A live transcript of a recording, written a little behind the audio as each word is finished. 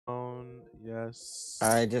Yes.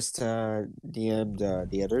 I just DM'd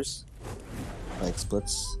the others, like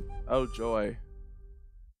splits. Oh joy.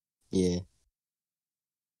 Yeah.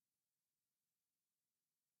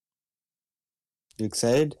 You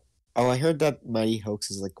excited? Oh, I heard that Mighty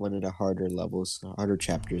Hoax is like one of the harder levels, harder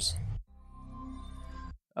chapters.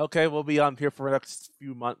 Okay, we'll be on here for the next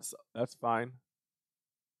few months. That's fine.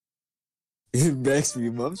 Next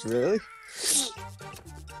few months, really?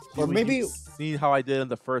 Or maybe. You've seen how I did in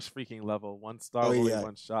the first freaking level. One star, Oh only yeah.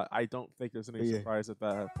 one shot. I don't think there's any Oh, yeah. surprise if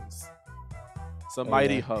that happens. So Oh,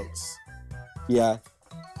 Mighty yeah. Hoax. Yeah.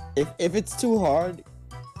 If it's too hard,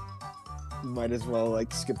 you might as well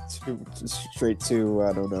like skip straight to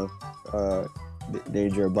I don't know,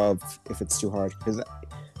 danger above if it's too hard because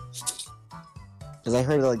I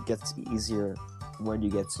heard it like gets easier when you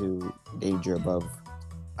get to danger above.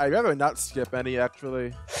 I'd rather not skip any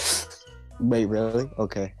actually. Wait, really?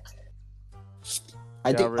 Okay. I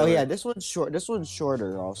Yeah, think. really. Oh yeah, this one's short. This one's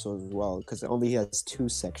shorter also as well because it only has 2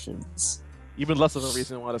 sections. Even less of a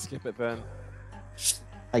reason to want to skip it then.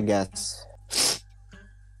 I guess.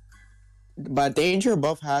 But danger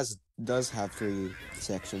above does have 3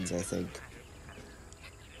 sections, I think.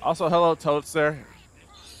 Also, hello Toadster.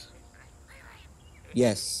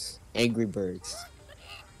 Yes, Angry Birds.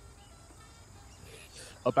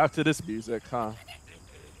 Oh, back to this music, huh?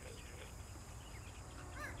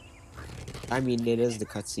 I mean, it is the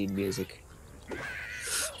cutscene music.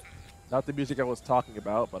 Not the music I was talking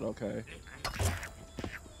about, but okay.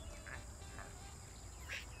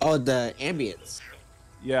 Oh, the ambience.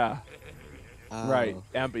 Yeah. Oh. Right,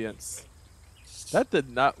 ambience. That did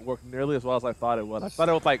not work nearly as well as I thought it would. I thought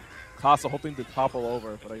it would like cause the whole thing to topple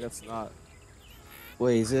over, but I guess not.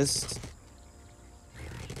 Wait, is this?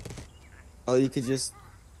 Oh, you could just.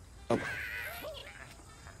 Oh.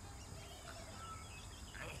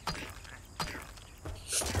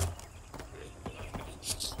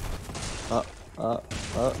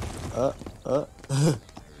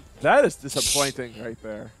 That is disappointing right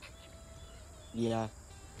there. Yeah.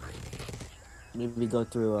 Maybe go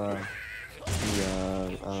through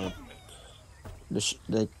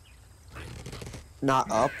the not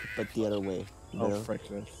up, but the other way. Oh, know? frick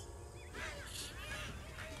this.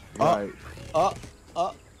 Oh, Right. oh,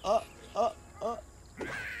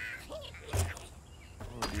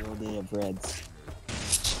 you only have reds.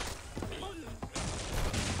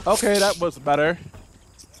 Okay, that was better.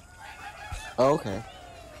 Oh, okay.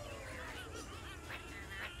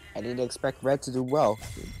 I didn't expect red to do well.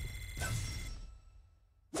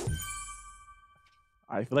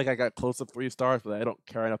 I feel like I got close to 3 stars, but I don't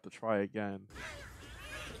care enough to try again.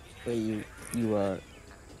 Wait, you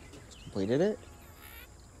completed it?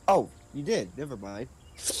 Oh, you did. Never mind.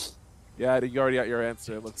 Yeah, you already got your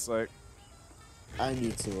answer, it looks like. I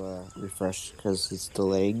need to refresh because it's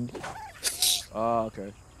delaying. Oh,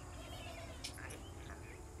 okay.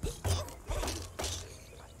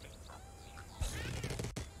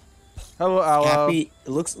 Hello, Aloe. Cappy, it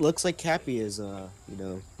looks like Cappy is you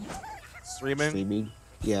know, Streaming?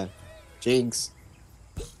 Yeah. Jinx.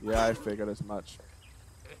 Yeah, I figured as much.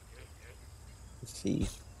 Let's see.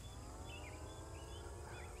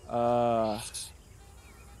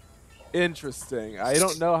 Interesting. I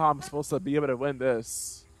don't know how I'm supposed to be able to win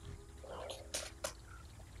this.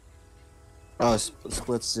 Oh,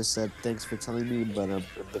 Splits just said thanks for telling me, but I'm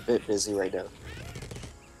a bit busy right now.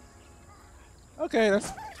 Okay,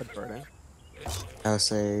 that's converting. I'll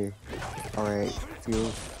say, all right. Feel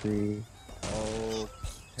free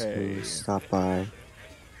Okay. to stop by.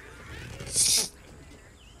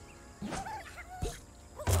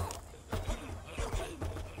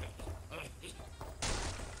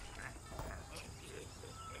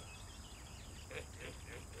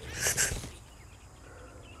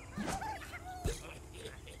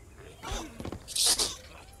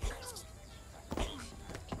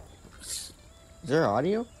 Is there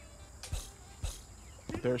audio?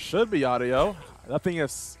 There should be audio. Nothing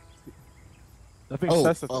is. Nothing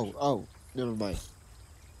says that. Oh, never mind.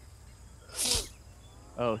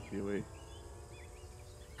 Oh, Huey.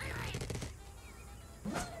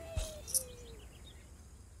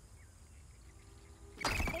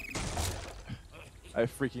 I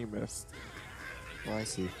freaking missed. Oh, I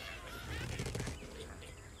see.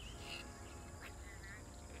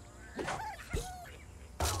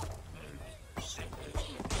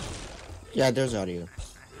 Yeah, there's audio.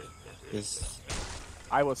 Yes.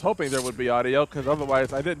 I was hoping there would be audio, because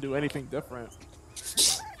otherwise I didn't do anything different.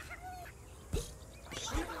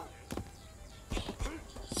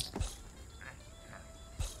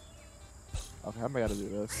 Okay, how am I gonna do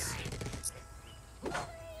this?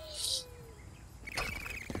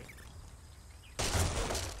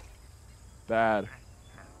 Bad.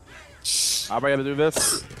 How am I gonna do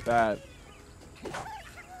this? Bad.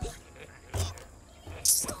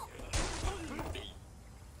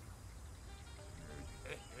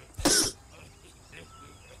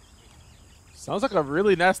 Sounds like a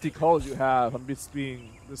really nasty cold you have. I'm just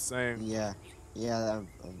saying. Yeah, yeah,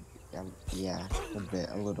 yeah,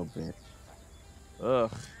 a little bit.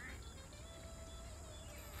 Ugh.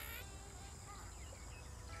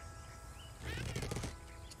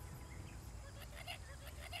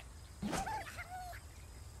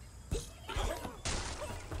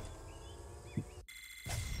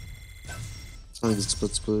 Find the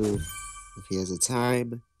split spoon. If he has a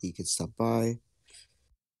time, he can stop by.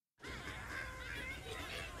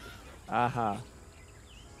 Uh-huh.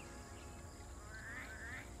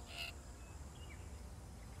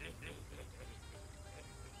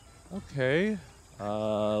 Okay.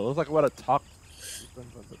 Looks like what a top.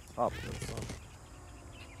 At the top.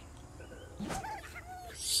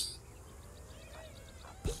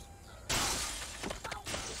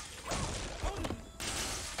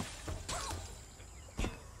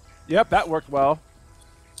 Yep, that worked well.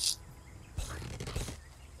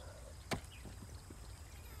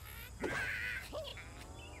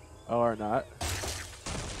 Or not.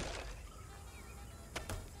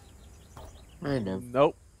 Random.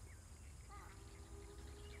 Nope.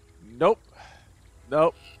 Nope.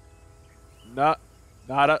 Nope.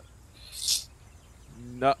 Nada.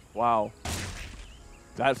 No. Wow.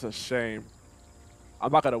 That's a shame.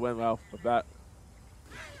 I'm not gonna win well with that.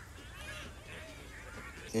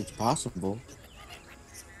 It's possible.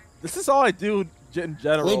 This is all I do in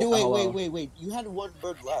general. Wait. You had one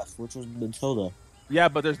bird left, which was Matilda. Yeah,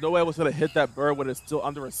 but there's no way I was gonna hit that bird when it's still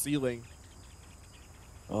under a ceiling.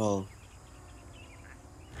 Oh.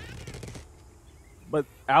 But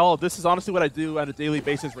Al, this is honestly what I do on a daily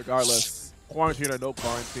basis regardless. Quarantine or no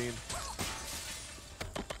quarantine.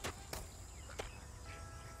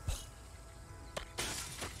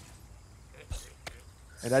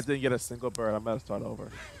 And I didn't get a single bird. I'm gonna start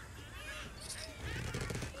over.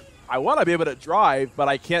 I want to be able to drive, but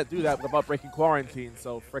I can't do that without breaking quarantine,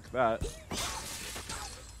 so frick that.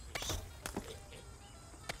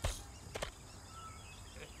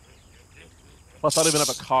 Plus, I don't even have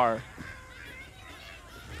a car.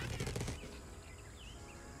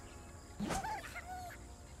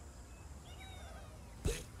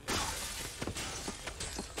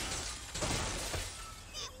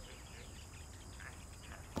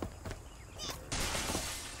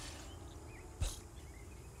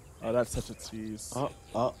 Oh, that's such a tease. I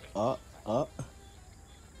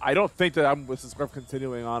don't think that this is worth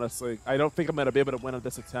continuing, honestly. I don't think I'm going to be able to win on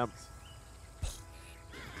this attempt.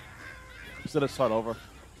 I'm just going to start over.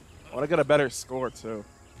 I want to get a better score, too.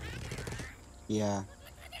 Yeah.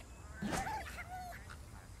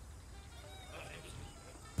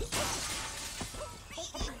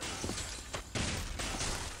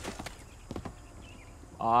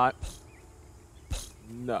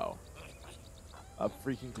 No. A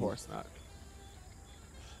freaking course not.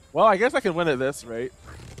 Well, I guess I can win at this rate.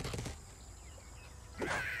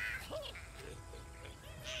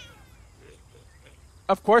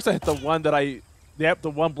 Of course I hit the one that the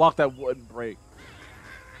one block that wouldn't break.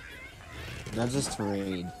 That's just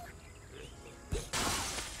terrain.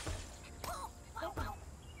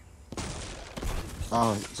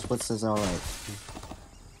 Oh, Split says alright.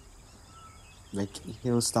 Like,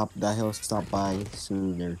 he'll stop by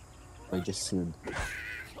sooner. Like, just soon.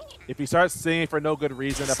 If he starts singing for no good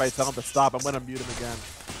reason, if I tell him to stop, I'm gonna mute him again.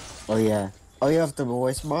 Oh yeah. Oh, you have the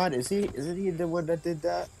voice mod? Isn't he the one that did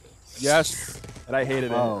that? Yes. And I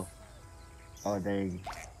hated it. Oh, dang.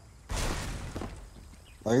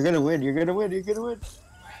 Oh, you're gonna win.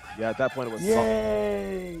 Yeah, at that point it was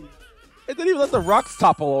Yay! It didn't even let the rocks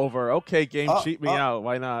topple over. Okay, game, cheat me out.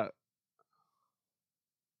 Why not?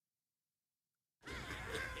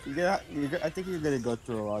 I think you're gonna go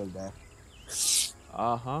through a lot of that.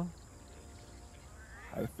 Uh-huh.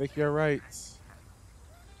 I think you're right.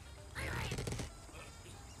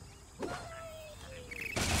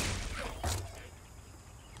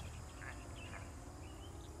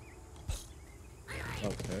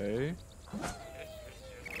 Okay.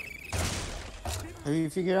 Have you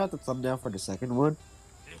figured out the thumbnail for the second one?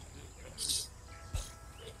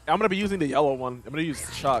 I'm gonna be using the yellow one. I'm gonna use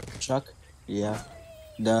Chuck. Chuck? Yeah.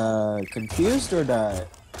 The confused or the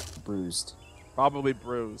bruised? Probably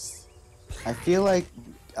Bruised. I feel like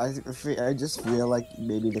I just feel like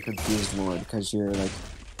maybe the confused one because you're like,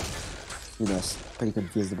 you know, pretty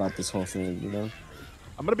confused about this whole thing, you know.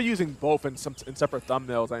 I'm gonna be using both in separate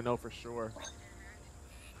thumbnails. I know for sure.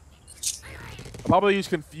 probably use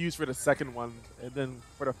Confused for the second one, and then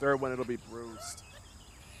for the third one it'll be Bruised.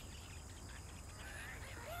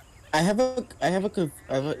 I have a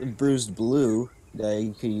bruised blue that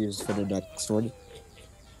you could use for the next one.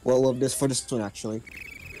 Well, this for this one actually.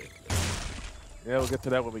 Yeah, we'll get to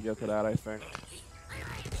that when we get to that, I think.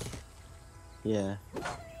 Yeah.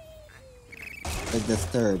 Like the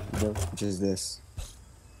third, you know, which is this.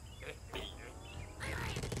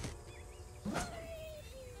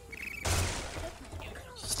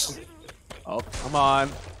 Oh, come on.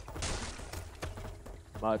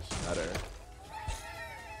 Much better.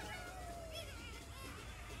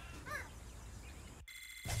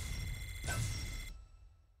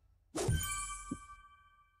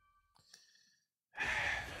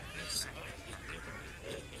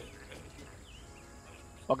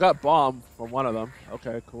 I got bomb from one of them.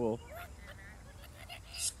 Okay, cool.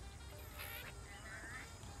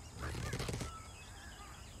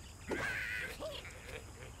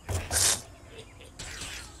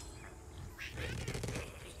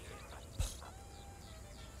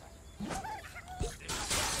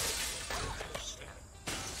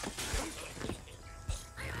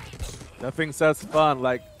 Nothing says fun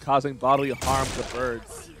like causing bodily harm to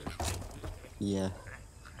birds. Yeah.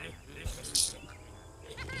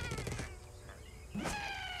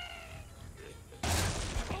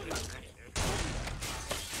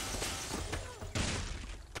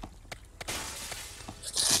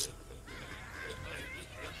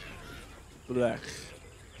 Blech.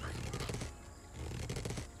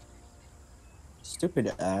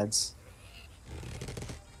 Stupid ads.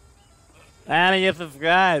 And you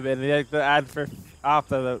subscribe and like the ad for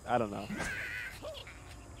after the I don't know.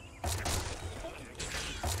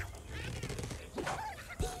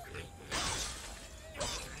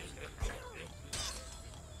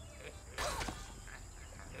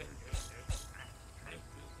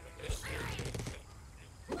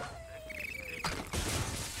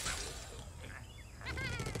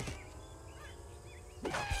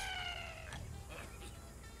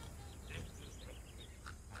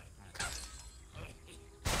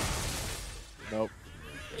 Nope.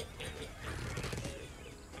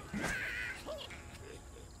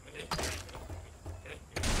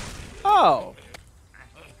 Oh!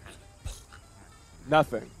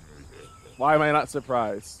 Nothing. Why am I not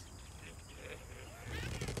surprised?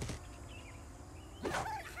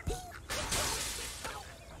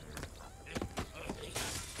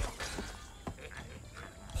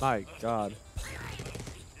 My God.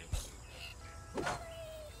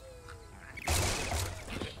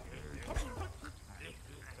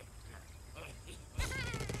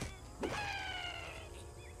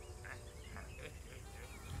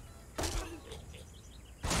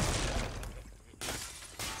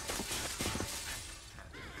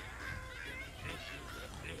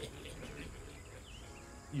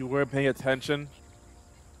 You weren't paying attention?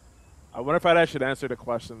 I wonder if I should answer the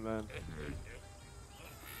question then.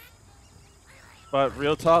 But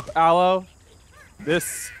real talk, Aloe,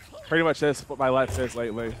 this pretty much is what my life is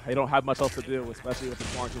lately. I don't have much else to do, especially with the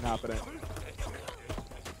quarantine happening.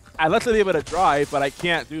 I'd love to be able to drive, but I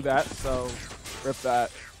can't do that, so rip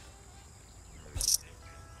that.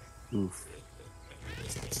 Oof.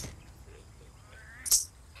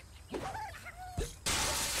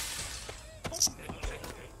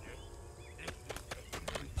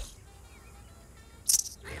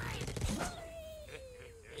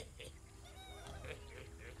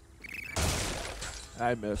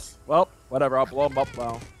 I miss. Well, whatever. I'll blow him up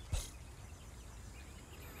now.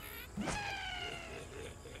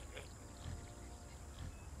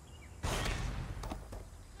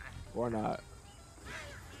 Or not.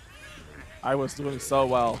 I was doing so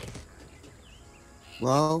well.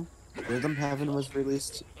 Well, Rhythm Heaven was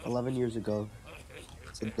released 11 years ago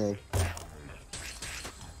today.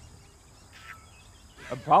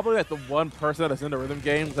 I'm probably like the one person that's into rhythm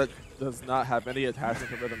games that does not have any attachment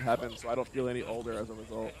to Rhythm Heaven, so I don't feel any older as a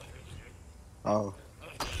result. Oh.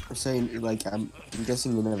 I'm saying, like, I'm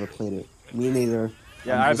guessing you never played it. Me neither.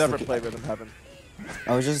 Yeah, I've never played Rhythm Heaven.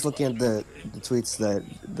 I was just looking at the tweets that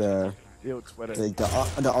Ew, Twitter. like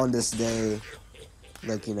the on this day,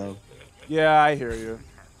 like, you know. Yeah, I hear you.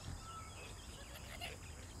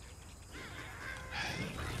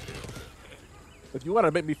 If you want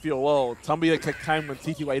to make me feel old, tell me the time when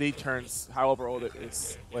TTYD turns however old it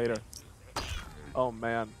is later. Oh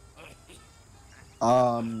man.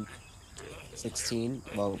 16.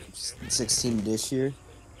 Well, 16 this year.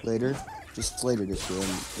 Later, just later this year, and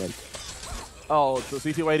like. Oh, so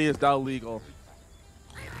TTYD is now legal.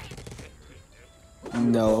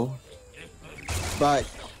 No. But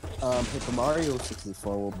Paper Mario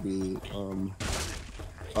 64 will be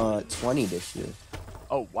 20 this year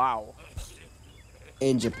Oh, wow.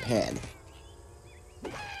 in Japan.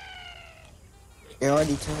 It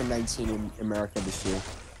already turned 19 in America this year.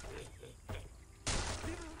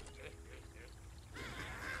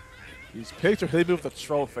 These pigs are hitting me with a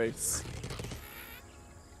troll face.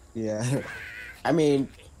 Yeah, I mean,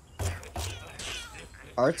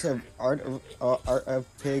 art of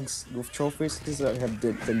pigs with troll faces that have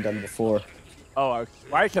been done before. Oh,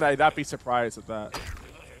 why could I not be surprised at that?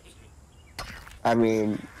 I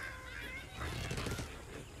mean,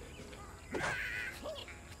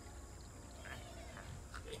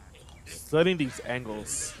 Studying these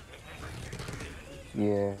angles.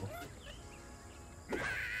 yeah.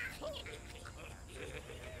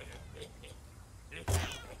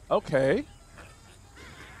 Okay.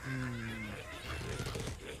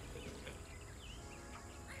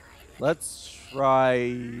 Let's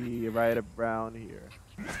try right around here.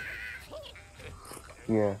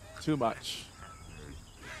 Yeah. Too much.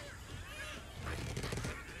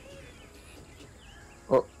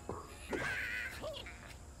 Oh.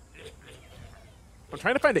 I'm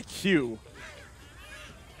trying to find a cue.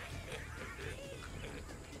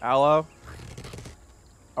 Aloe?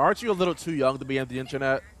 Aren't you a little too young to be on the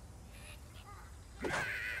internet?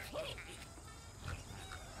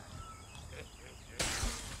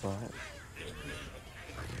 What?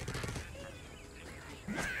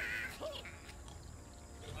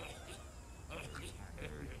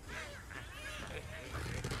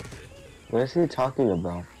 What is he talking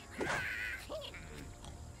about?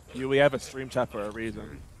 We have a stream chat for a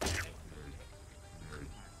reason.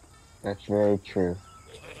 That's very true.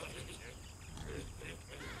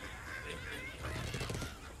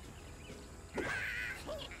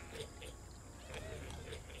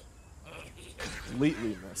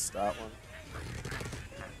 Completely missed that one.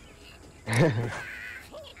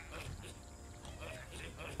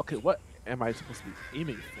 Okay, what am I supposed to be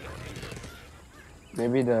aiming for?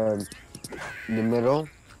 Maybe the middle.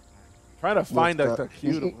 Trying to find the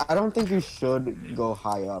cue. I don't think you should go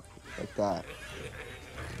high up like that.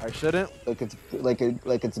 I shouldn't. Like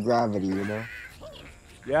it's gravity, you know.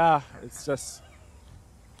 Yeah, it's just.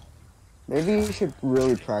 Maybe you should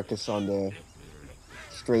really practice on the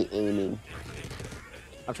straight aiming.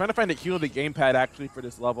 I'm trying to find a cue on the gamepad actually for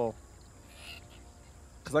this level.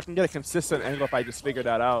 Because I can get a consistent angle if I just figure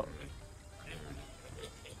that out.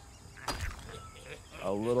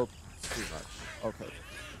 A little too much. Okay.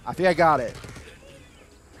 I think I got it.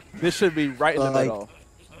 This should be right in the middle.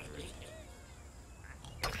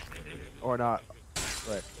 Or not.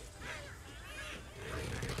 Right.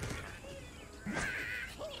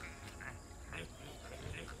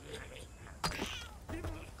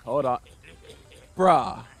 Hold on.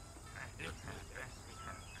 Bruh.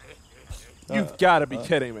 You've got to be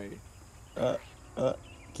kidding me.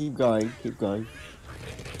 Keep going, keep going.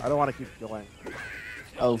 I don't want to keep going.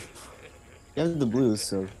 Oh, you have the blues,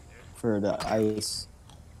 so for the ice.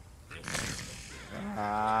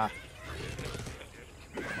 Come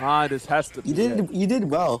on, this has to be You did it. you did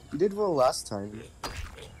well. You did well last time.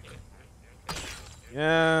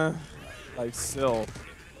 Yeah, like still.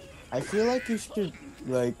 I feel like you should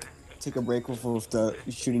like take a break with the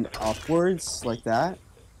shooting upwards like that.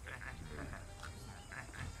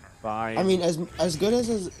 Fine. I mean, as good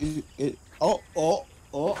as it. Oh.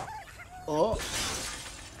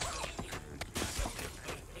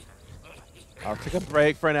 I'll take a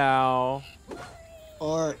break for now.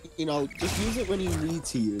 Or you know, just use it when you need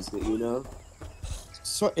to use it. You know.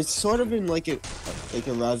 So it's sort of in like a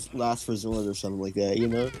last resort or something like that. You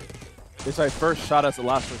know. It's my first shot as a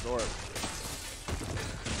last resort.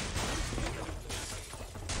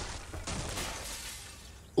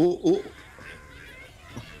 Oh.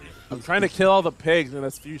 I'm trying to kill all the pigs in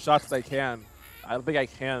as few shots as I can. I don't think I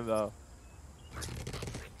can though.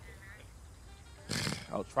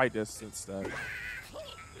 I'll try this instead.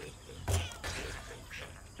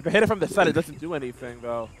 If I hit it from the side, it doesn't do anything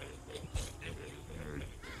though.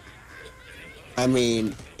 I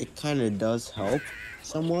mean, it kind of does help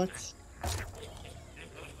somewhat.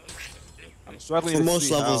 I'm struggling For to most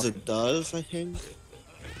see levels, how. it does, I think.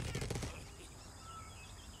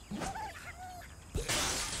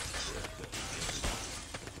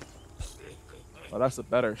 Well, that's a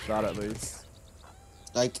better shot at least.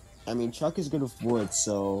 Like, I mean, Chuck is good with wood,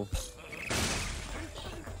 so.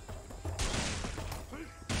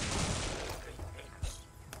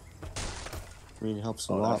 I mean, it helps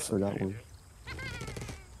a lot for that one.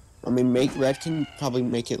 I mean, Red can probably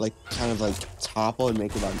make it like kind of like topple and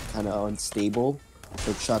make it like kind of unstable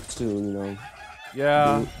for Chuck to, you know.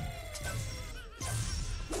 Yeah.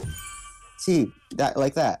 See that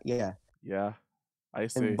like that, yeah. Yeah. I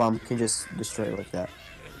And see. bomb can just destroy it like that.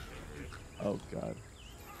 Oh god.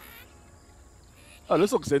 Oh,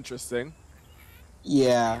 this looks interesting.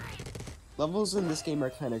 Yeah. Levels in this game are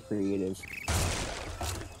kind of creative.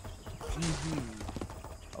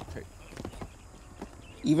 Okay.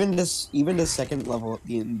 Even the second level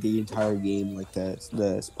in the entire game, like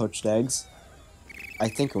the poached eggs, I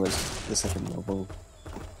think it was the second level.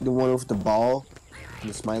 The one with the ball and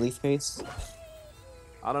the smiley face.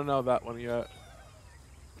 I don't know that one yet.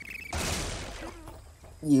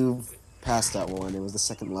 You've passed that one. It was the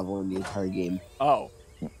second level in the entire game. Oh.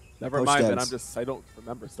 Never Poached mind then. eggs. I don't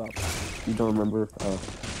remember stuff. You don't remember? Oh.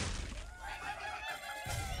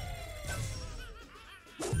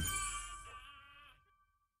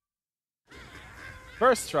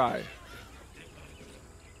 First try.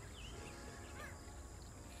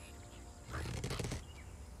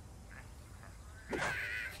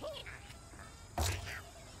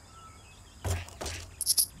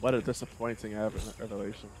 What a disappointing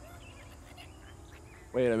revelation.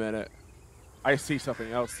 Wait a minute. I see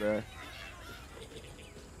something else there.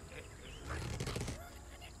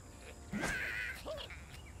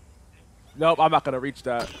 Nope, I'm not gonna reach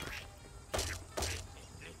that.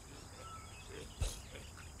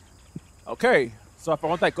 Okay, so if I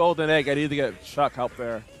want that golden egg, I need to get Chuck help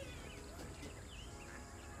there.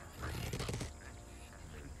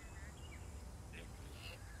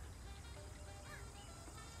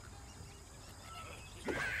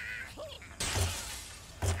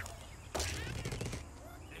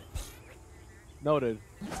 Noted.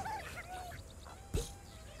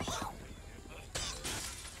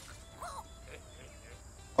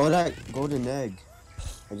 Oh, that golden egg.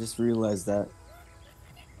 I just realized that.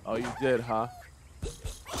 Oh, you did, huh?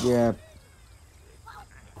 Yeah.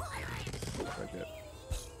 Very good.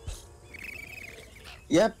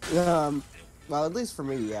 Yep. Well, at least for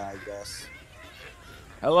me, yeah, I guess.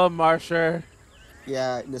 Hello, Marsher.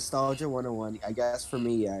 Yeah, nostalgia 101. I guess for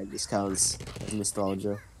me, yeah, this counts as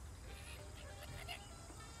nostalgia.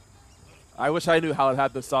 I wish I knew how to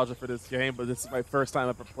have nostalgia for this game, but this is my first time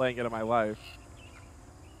ever playing it in my life.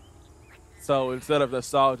 So instead of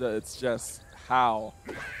nostalgia, it's just how.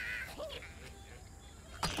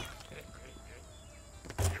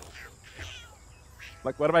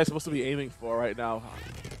 Like, what am I supposed to be aiming for right now?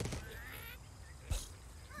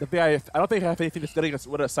 The thing I don't think I have anything that's getting us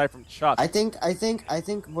with aside from Chuck. I think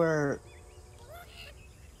we're.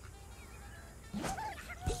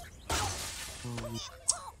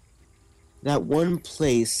 That one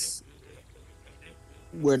place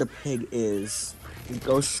where the pig is.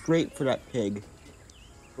 Go straight for that pig.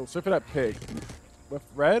 Go straight for that pig. With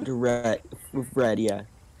red? The red, with red, yeah.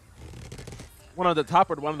 One on the top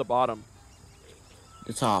or one on the bottom?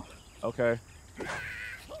 The top. Okay.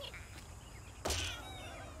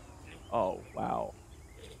 Oh, wow.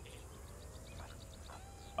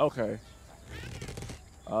 Okay.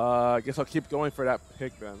 I guess I'll keep going for that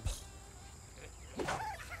pig then.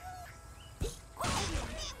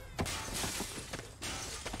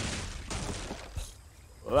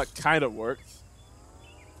 Well, that kind of worked.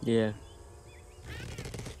 Yeah.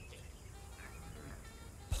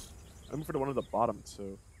 I'm for the one on the bottom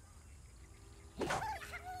too.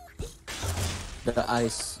 The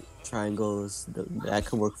ice triangles, that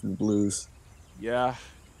can work for the blues. Yeah.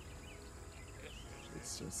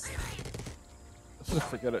 It's just... Let's just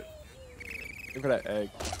forget it. Look for that egg.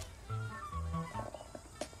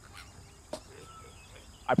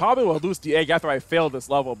 I probably will lose the egg after I fail this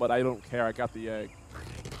level, but I don't care. I got the egg.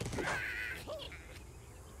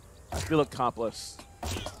 I feel accomplished,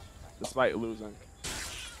 despite losing.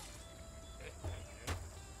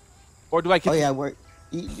 Or do I? Oh yeah,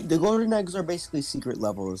 the golden eggs are basically secret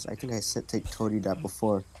levels. I think I told you that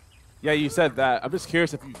before. Yeah, you said that. I'm just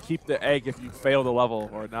curious if you keep the egg if you fail the level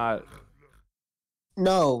or not.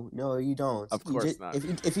 No, you don't. Of course not.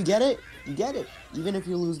 If you get it, you get it, even if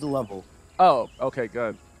you lose the level. Oh, okay,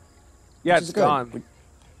 good. Yeah, it's gone.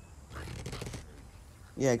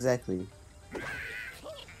 Yeah, exactly.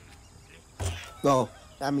 Oh,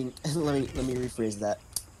 I mean, let me rephrase that.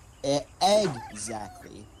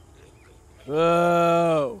 Exactly.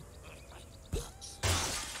 Oh.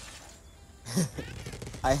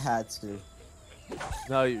 I had to.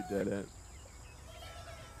 No, you didn't.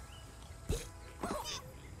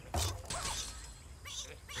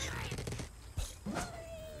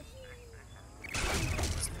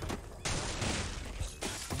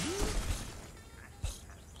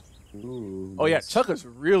 Ooh, Oh yeah, nice. Chuck is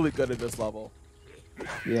really good at this level.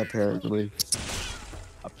 Yeah, apparently.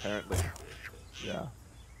 Apparently. Yeah.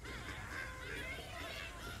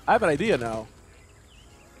 I have an idea now.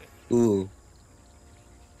 Ooh.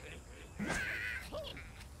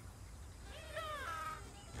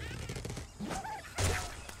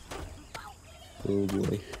 Oh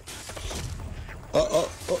boy. Oh.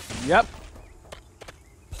 Yep.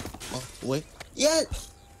 Oh, wait. Yeah!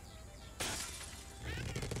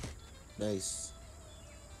 Nice.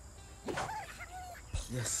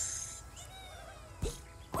 Yes.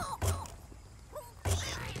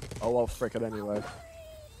 Oh, well, frick it anyway.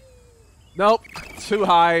 Nope. Too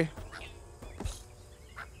high.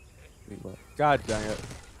 Wait, what? God dang it.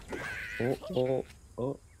 Oh.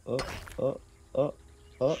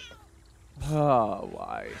 Oh,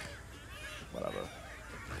 why? Whatever.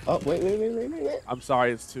 Oh, wait. I'm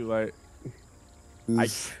sorry it's too late.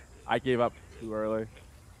 Oof. I gave up too early.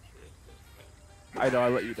 I know I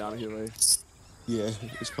let you down, Huey. Yeah,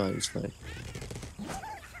 it's fine.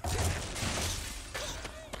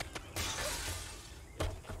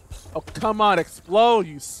 Oh, come on, explode,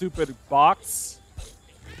 you stupid box.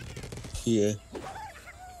 Yeah.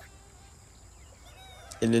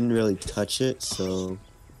 It didn't really touch it, so...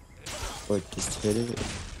 Or just hit it.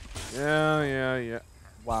 Yeah.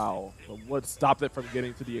 Wow. But what stopped it from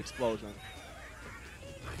getting to the explosion?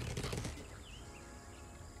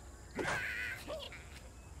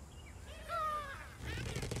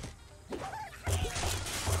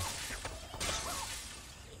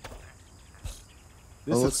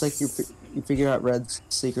 Looks like you figure out Red's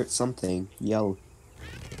secret something. Yell.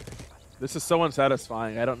 This is so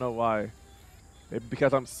unsatisfying. I don't know why. Maybe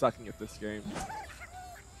because I'm sucking at this game.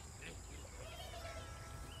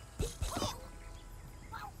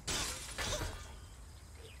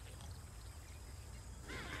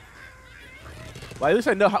 Well, at least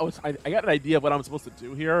I know how I got an idea of what I'm supposed to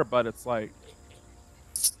do here, but it's like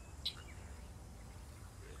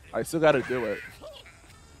I still got to do it.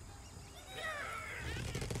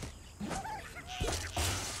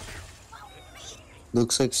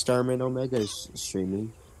 Looks like Starman Omega is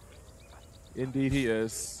streaming. Indeed, he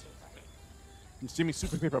is. He's streaming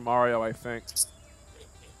Super Paper Mario, I think.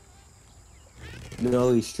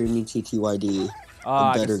 No, he's streaming TTYD,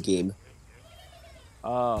 a better game.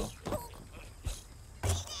 Oh.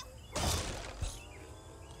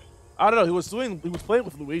 I don't know. He was playing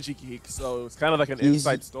with Luigi Geek, so it was kind of like an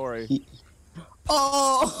inside story.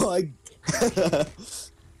 Oh!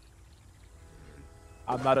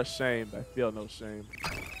 I'm not ashamed. I feel no shame.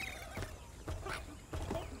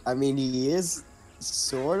 I mean, he is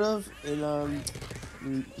sort of in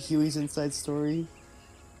Huey's inside story.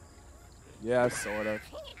 Yeah, sort of.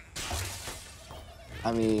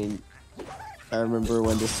 I mean, I remember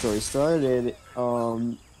when this story started.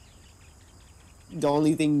 The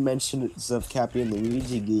only thing mentions of Cappy and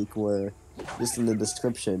Luigi Geek were just in the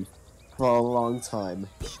description for a long time.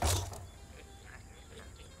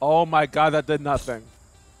 Oh my god, that did nothing.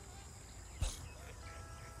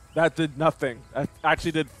 That did nothing. That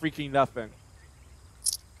actually did freaking nothing.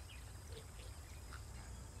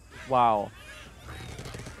 Wow.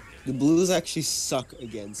 The Blues actually suck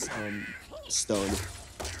against Stone.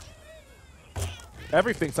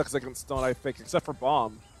 Everything sucks against Stone, I think, except for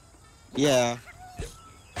Bomb. Yeah.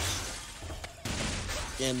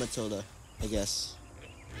 And Matilda, I guess.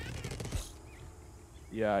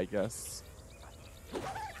 Yeah, I guess.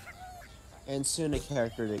 And soon a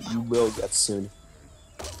character that you will get soon.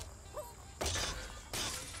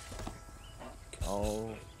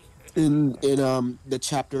 Oh. In the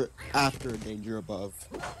chapter after Danger Above,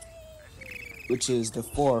 which is the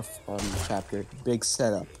 4th chapter, Big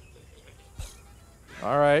Setup.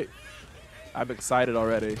 All right. I'm excited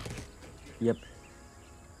already. Yep.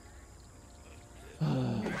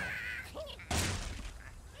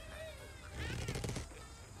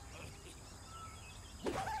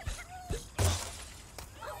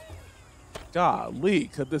 Golly,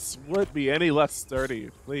 could this wood be any less sturdy,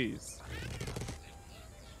 please?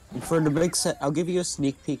 For the big set, I'll give you a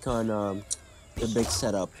sneak peek on the Big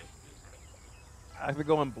Setup. I could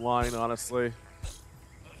go in blind, honestly.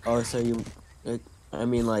 Oh, so you, I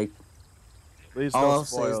mean, like, Please all don't I'll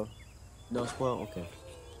say is spoil. no spoil. Okay.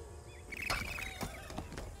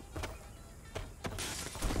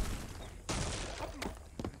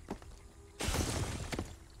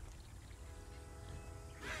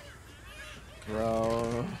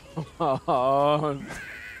 Bro.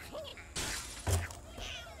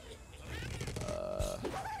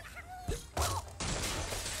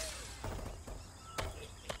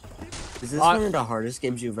 Is this one of the hardest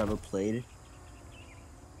games you've ever played?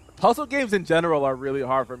 Puzzle games in general are really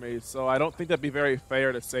hard for me, so I don't think that'd be very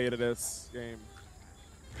fair to say to this game.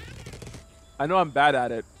 I know I'm bad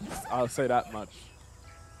at it. I'll say that much.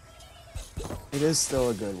 It is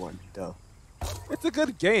still a good one, though. It's a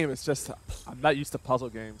good game. It's just I'm not used to puzzle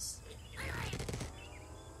games.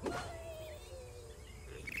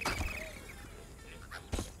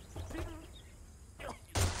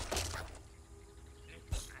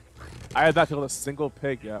 I have not killed a single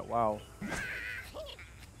pig yet. Wow.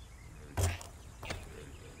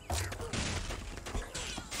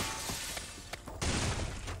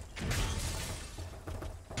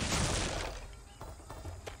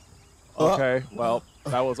 Okay, well,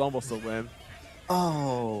 that was almost a win.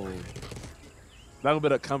 Oh. That would have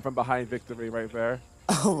been a come from behind victory right there.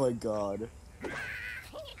 Oh my god.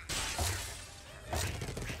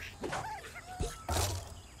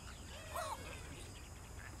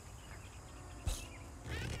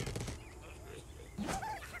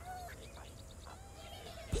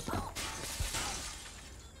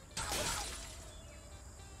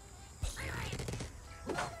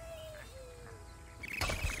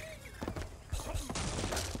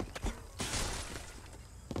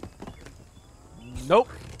 Nope.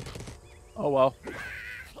 Oh well.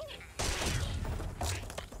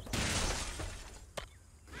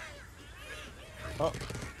 Oh.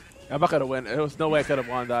 I'm not gonna win. There was no way I could have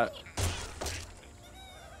won that.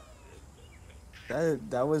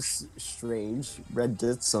 That was strange. Red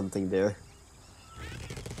did something there.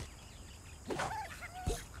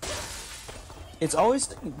 It's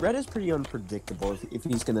always Red is pretty unpredictable if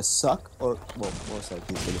he's gonna suck or well, most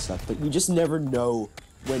likely he's gonna suck, but you just never know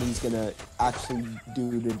when he's gonna actually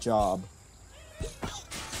do the job.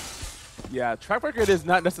 Yeah, track record is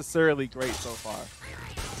not necessarily great so far.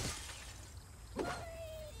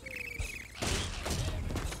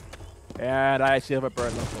 And I actually have a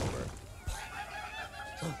bird left over.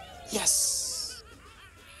 Yes!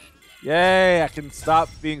 Yay, I can stop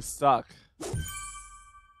being stuck.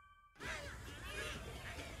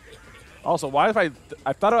 Also, why if I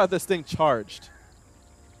thought about this thing charged.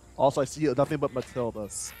 Also, I see nothing but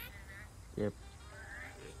Matildas. Yep.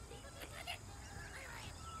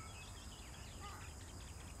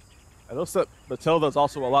 I know that Matilda's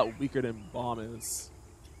also a lot weaker than Bomb is.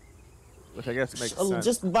 Which I guess makes sense.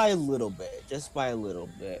 Just by a little bit. Just by a little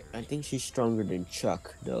bit. I think she's stronger than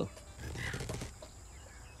Chuck, though.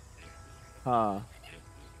 Huh.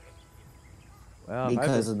 Well,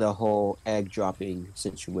 because of the whole egg dropping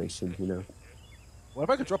situation, you know. What if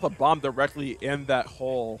I could drop a bomb directly in that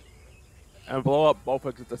hole and blow up both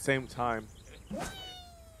at the same time?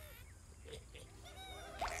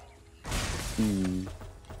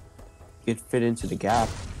 It'd fit into the gap.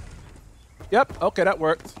 Yep, okay, that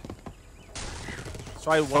worked. Let's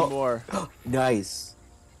try one more. Nice.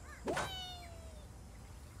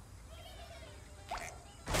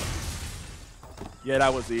 Yeah,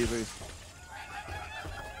 that was easy.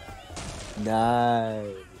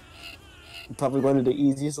 Nice. Probably one of the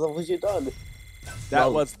easiest levels you've done.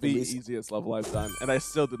 That was the easiest level I've done, and I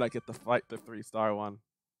still did not get to fight the 3-star one.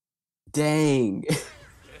 Dang.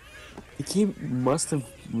 The game must have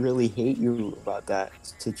really hate you about that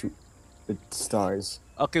with stars.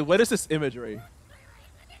 Okay, what is this imagery?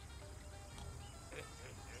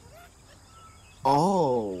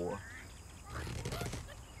 Oh.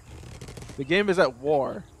 The game is at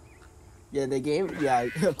war. Yeah, the game, yeah,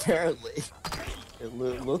 apparently. It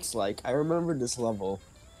looks like. I remember this level.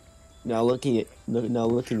 Now looking at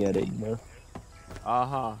it, you know.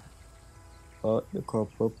 Uh-huh. Oh, the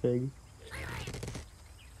corporal pig.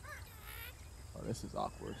 Oh, this is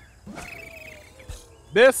awkward.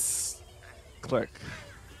 Miss! Click.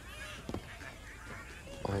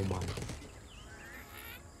 Oh my.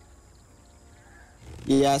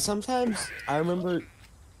 Yeah, sometimes I remember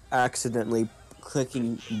accidentally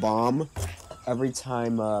clicking bomb every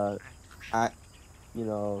time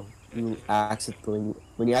you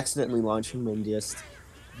accidentally launch him and just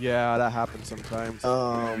Yeah, that happens sometimes.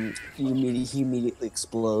 he immediately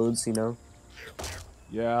explodes, you know.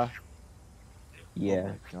 Yeah.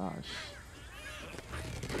 Yeah. Oh my gosh.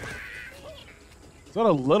 It's not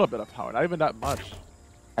a little bit of power, not even that much.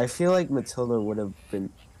 I feel like Matilda would have been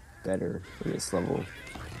better for this level.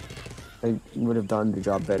 I would have done the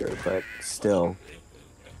job better, but still.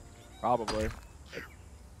 Probably.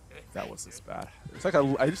 That was this bad. It's like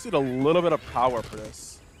I just need a little bit of power for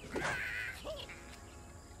this.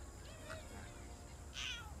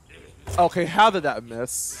 Okay, how did that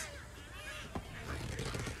miss?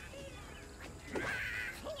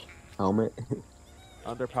 Helmet.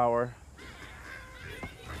 Underpower.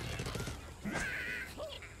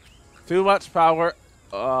 Too much power.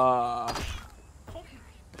 Oh,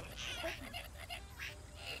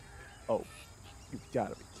 you've got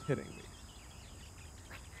to be kidding me.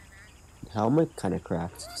 Helmet kind of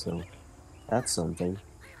cracked, so that's something.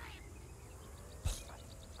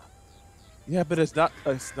 Yeah, but it's not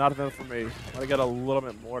enough for me. I got a little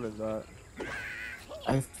bit more than that.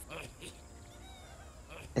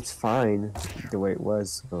 It's fine the way it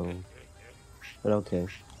was, so. But okay.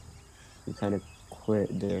 You kind of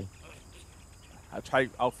quit there. I'll try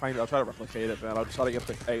to replicate it, man. I'll try to get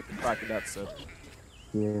the crack in that suit.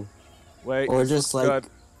 Yeah. Wait, Or this just looks like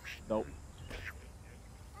good. Nope.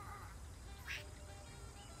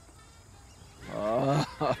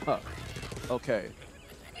 Okay.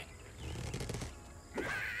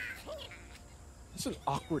 This is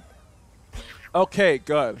awkward. Okay,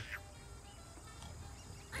 good.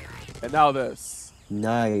 And now this.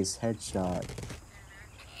 nice headshot.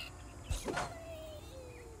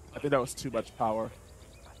 I think that was too much power.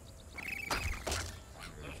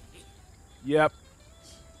 Yep.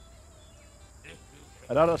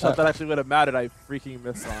 I don't know if that actually would have mattered. I freaking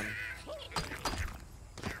missed on.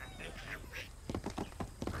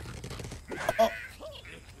 Oh.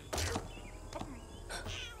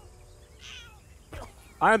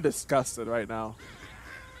 I'm disgusted right now.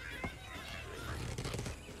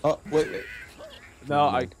 Oh, wait.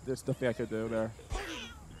 No, there's nothing I could do there.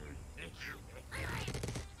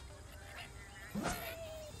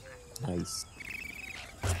 Nice.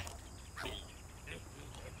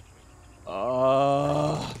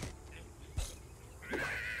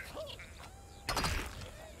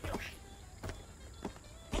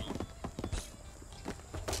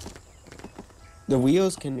 The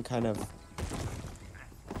wheels can kind of...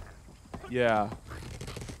 Yeah.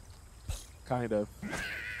 Kind of.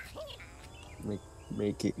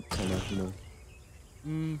 make it kind of, you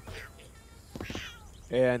know...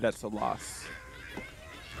 And that's a loss.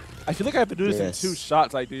 I feel like I have to do this in 2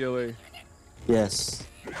 shots, ideally. Yes.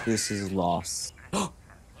 This is loss.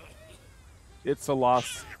 It's a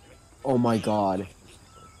loss. Oh my god.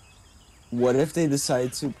 What if they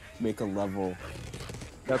decide to make a level?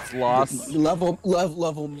 That's loss.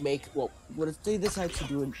 Level make... Well, what if they decide to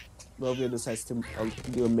do Rovio decides to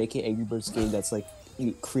do a Making Angry Birds game that's like,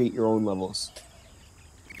 you create your own levels.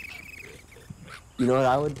 You know what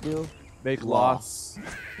I would do? Make loss.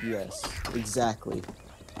 Yes, exactly.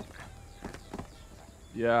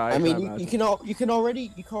 Yeah, I mean, you can already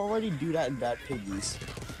do that in Bad Piggies.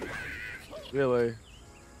 Really?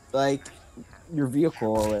 Like your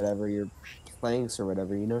vehicle or whatever, your planks or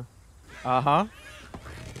whatever, you know. Uh-huh.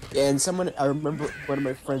 And I remember one of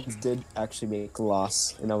my friends did actually make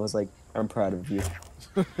loss, and I was like, I'm proud of you.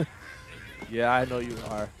 Yeah, I know you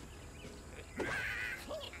are.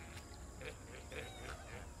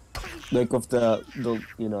 Like with the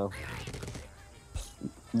you know,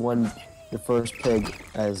 the first pig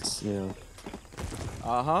as, you know.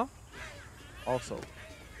 Uh-huh. Also,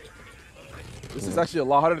 this is actually a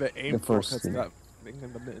lot harder to aim The for first because that thing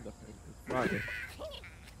in the front.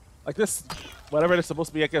 Like this, whatever it's supposed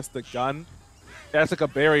to be, I guess the gun. That's like a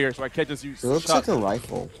barrier, so I can't just use. It looks like a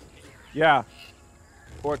rifle. Yeah.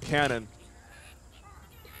 Or a cannon.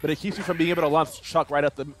 But it keeps you from being able to launch Chuck right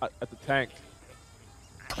at the tank.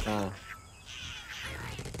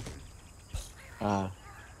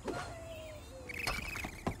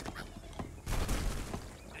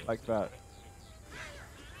 Like that.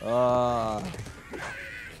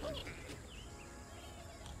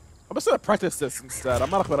 I'm just gonna practice this instead. I'm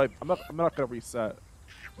not gonna reset.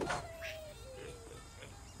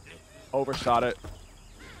 Overshot it.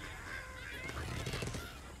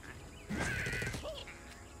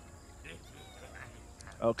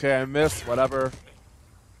 Okay, I missed. Whatever.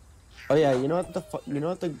 Oh yeah, you know what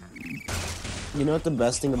the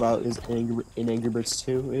best thing about in Angry Birds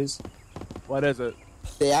 2 is? What is it?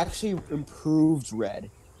 They actually improved Red.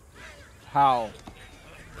 How?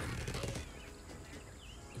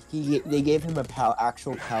 They gave him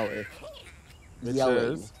actual power.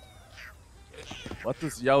 Yelling. What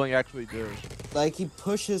does yelling actually do? Like he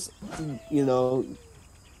pushes, you know,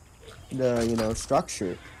 the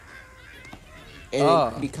structure.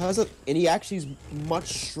 And and he actually is much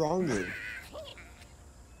stronger.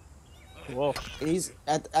 Cool. And he's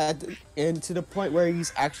and to the point where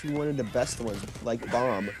he's actually one of the best ones, like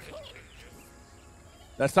Bomb.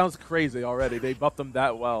 That sounds crazy already. They buffed him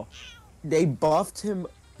that well. They buffed him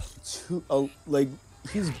to like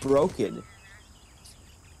he's broken.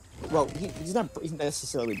 Well, he's not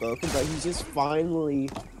necessarily broken, but he's just finally,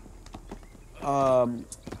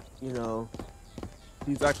 you know,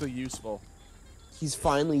 he's actually useful. He's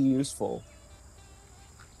finally useful.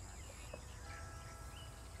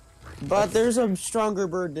 But there's a stronger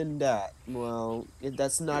bird than that. Well,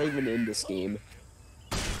 that's not even in this game.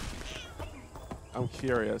 I'm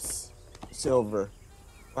curious. Silver.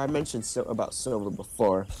 I mentioned about Silver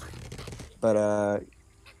before, but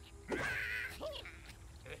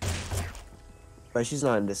she's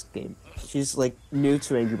not in this game. She's like new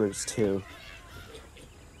to Angry Birds 2,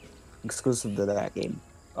 exclusive to that game.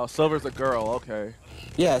 Oh, Silver's a girl. Okay.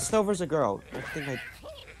 Yeah, Silver's a girl.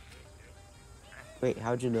 Wait,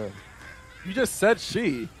 how'd you know? You just said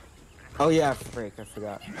she. Oh yeah, frick, I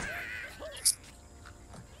forgot.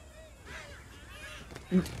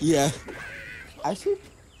 Yeah, I should,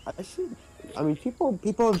 I should. I mean, people.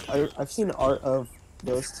 I've seen art of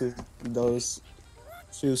those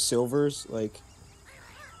two Silvers, like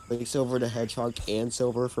Silver the Hedgehog and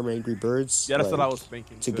Silver from Angry Birds, Yeah, that's what I like was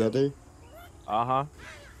thinking too. together. Uh-huh.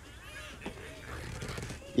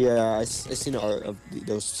 Yeah, I seen art of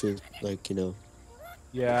those two, like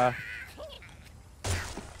Yeah.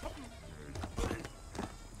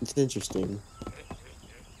 it's interesting.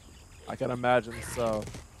 I can imagine so.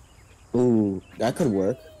 Ooh, that could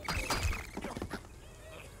work.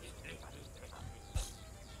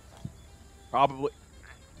 Probably.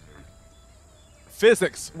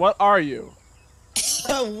 Physics, what are you?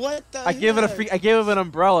 What the I gave it a heck? I gave him an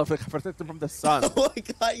umbrella to protect him from the sun. Oh my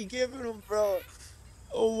god, you gave it an umbrella.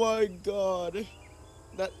 Oh my god.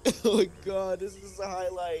 That oh my god, this is a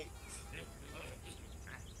highlight.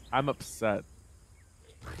 I'm upset.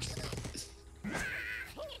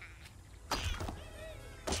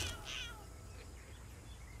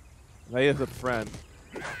 They is a friend.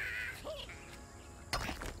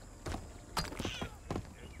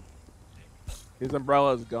 His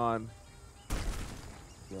umbrella is gone.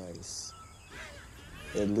 Nice.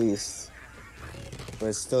 At least.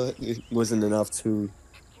 But it wasn't enough to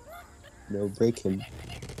break him.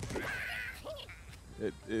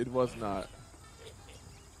 It was not.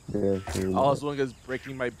 Yeah, All I was doing is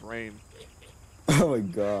breaking my brain. oh my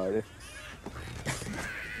god.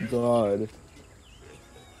 God.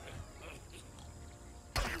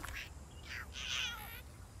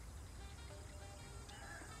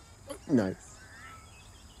 Nice.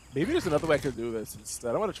 Maybe there's another way I could do this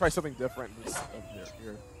instead. I want to try something different.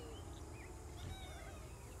 Here.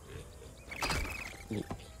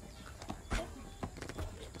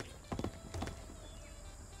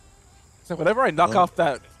 So whenever I knock off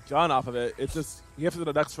that gun off of it, it's just you have to do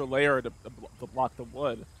an extra layer to block the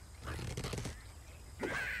wood.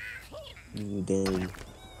 Dang.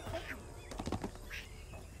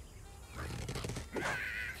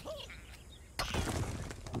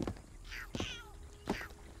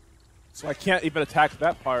 So I can't even attack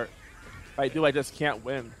that part. If I do, I just can't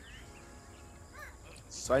win.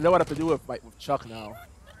 So I know what I have to do with Chuck now.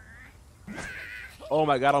 Oh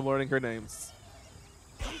my god, I'm learning her names.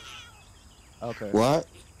 Okay. What?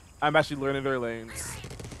 I'm actually learning their lanes.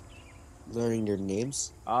 Learning their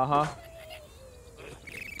names? Uh-huh.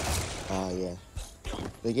 Yeah.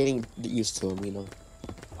 They're getting used to them,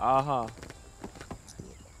 Uh-huh.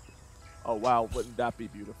 Oh wow, wouldn't that be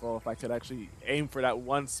beautiful if I could actually aim for that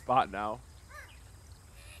one spot now?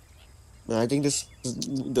 And I think this is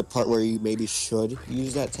the part where you maybe should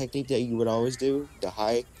use that technique that you would always do, the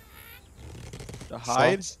high The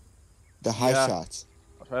hide? shots. The high shots.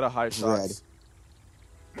 I'll try the high shots.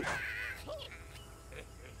 Yeah.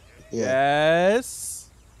 Yes.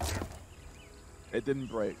 It didn't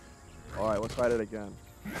break. Alright, let's try it again.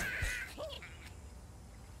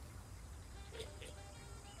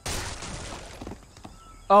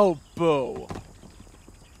 Oh, boo.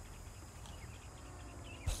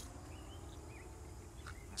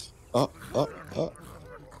 Oh.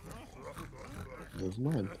 Never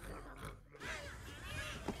mind.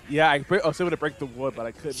 Yeah, I was able to break the wood, but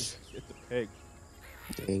I couldn't hit the pig.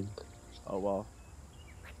 Dang. Oh, well.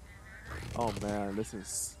 Oh, man, this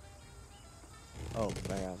is... Oh,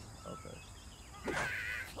 man. Okay.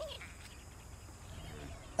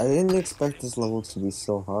 I didn't expect this level to be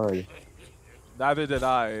so hard. Neither did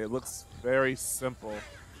I. It looks very simple.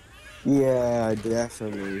 Yeah,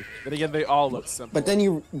 definitely. Then again, they all look simple. But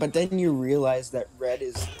then you realize that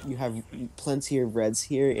you have plenty of reds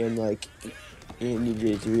here, and and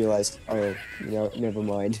you realize, oh, never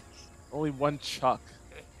mind. Only one Chuck.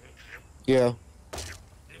 Yeah.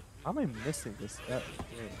 How am I missing this game?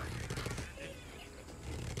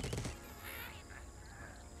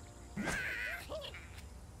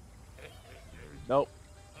 Nope.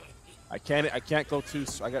 I can't go too.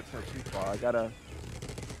 I got too far. I gotta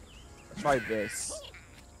try this.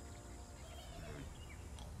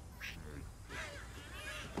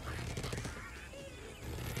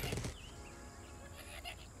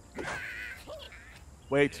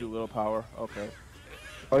 Way too little power. Okay.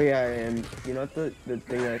 Oh yeah, and you know what the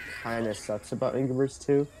thing that kind of sucks about Angry Birds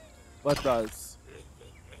 2? What does?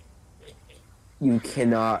 You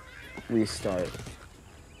cannot restart.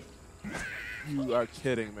 You are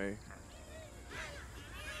kidding me.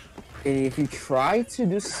 And if you try to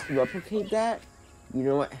just replicate that, you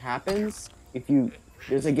know what happens?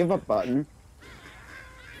 There's a give up button.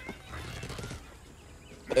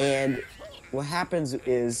 And what happens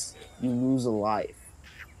is you lose a life.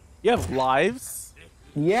 You have lives?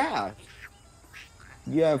 Yeah.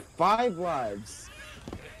 You have 5 lives.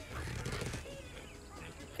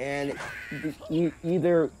 And you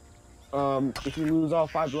either, if you lose all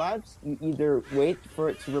 5 lives, you either wait for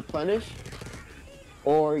it to replenish,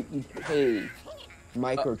 or you pay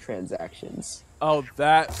microtransactions. Oh,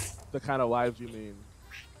 that's the kind of lives you mean.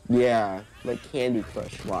 Yeah, like Candy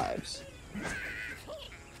Crush lives.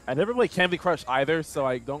 I never played Candy Crush either, so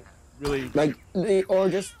I don't really. Like, or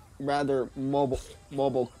just rather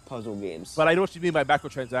mobile puzzle games. But I know what you mean by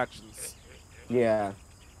microtransactions. Yeah.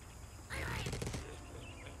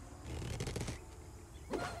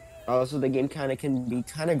 Also, the game can be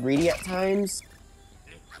kind of greedy at times.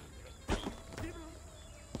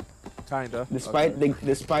 Kinda. Despite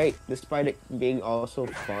Okay. despite it being also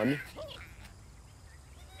fun.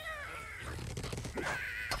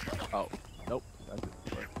 Oh, nope. That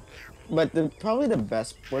didn't work. But probably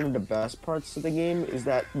one of the best parts of the game is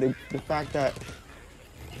that the fact that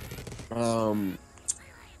the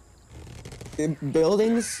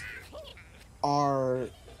buildings are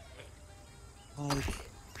like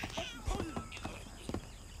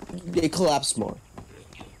they collapse more.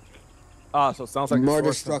 Ah, so it sounds like More a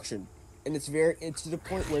source. destruction. And it's to the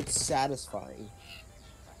point where it's satisfying.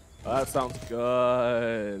 Oh, that sounds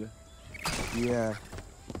good. Yeah.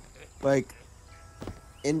 Like,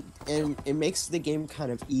 and it makes the game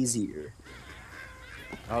kind of easier.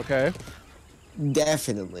 Okay.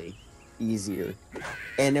 Definitely easier.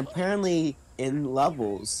 And apparently in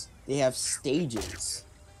levels, they have stages.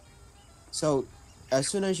 So, as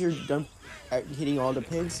soon as you're done hitting all the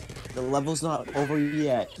pigs, the level's not over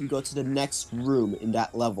yet. You go to the next room in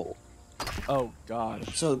that level. Oh God.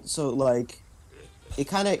 So like, it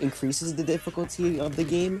kind of increases the difficulty of the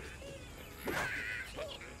game.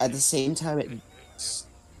 At the same time, it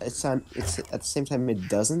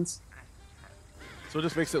doesn't. So it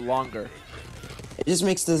just makes it longer. It just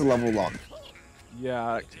makes this level long.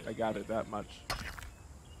 Yeah, I got it that much.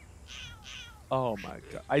 Oh my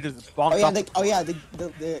God! I just bonked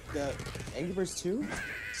The Angry Birds 2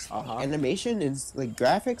 Uh-huh. animation and like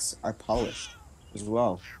graphics are polished as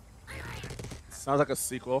well. Sounds like a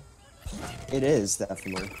sequel. It is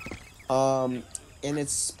definitely. And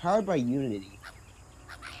it's powered by Unity,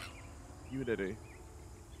 Unity.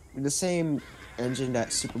 the same engine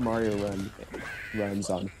that Super Mario runs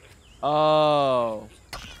on. Oh.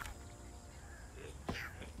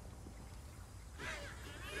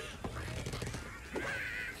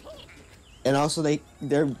 And also, the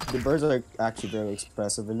birds are actually very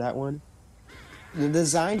expressive in that one. The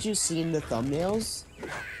designs you see in the thumbnails,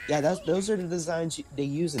 yeah, those are the designs they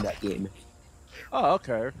use in that game. Oh,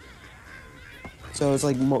 okay. So it's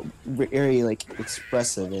like very like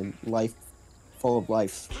expressive and full of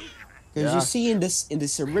life. Because Yeah. you see in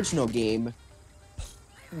this original game,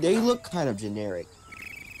 they look kind of generic.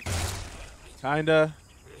 Kinda.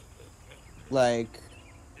 Like,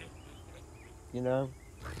 you know.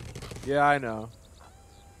 Yeah, I know.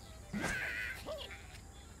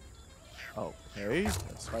 Okay,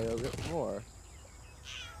 let's try a bit more.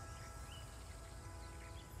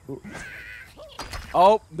 Ooh.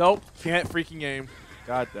 Oh, nope, can't freaking aim.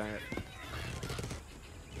 God dang it.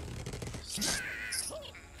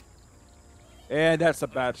 And that's a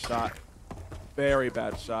bad shot. Very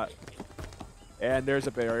bad shot. And there's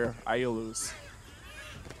a barrier. I lose.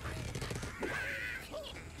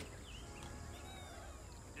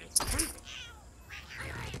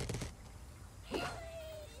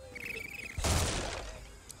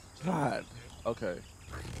 God. Okay.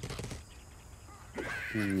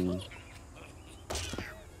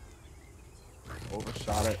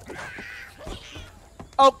 Overshot it.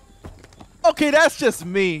 Oh! Okay, that's just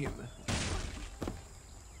mean.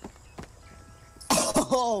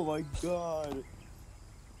 Oh my god.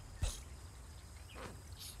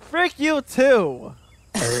 Frick you too!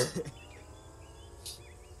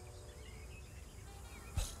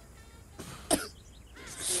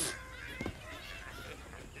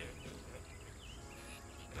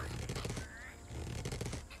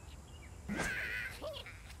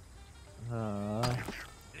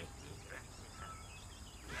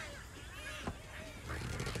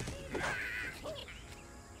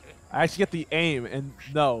 I actually get the aim, and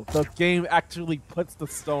no, the game actually puts the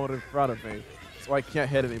stone in front of me, so I can't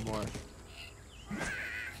hit anymore.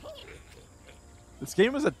 This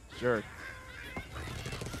game is a jerk.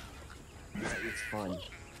 Yeah, it's fun.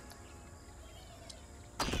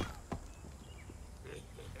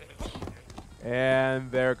 And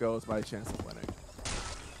there goes my chance of winning.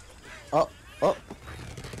 Oh.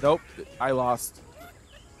 Nope, I lost.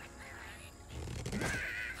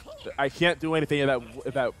 I can't do anything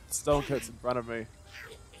if that stone cuts in front of me.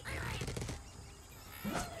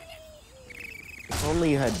 If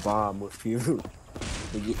only you had bomb with you.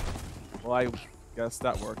 Well, I guess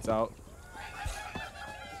that worked out.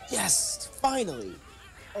 Yes, finally.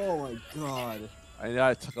 Oh my god. I know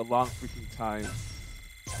it took a long freaking time.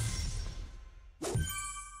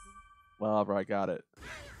 Well, I got it.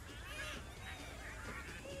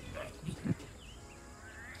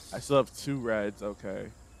 I still have 2 reds, okay.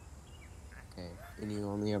 Okay, and you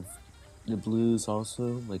only have the blues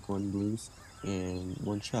also, like 1 blues and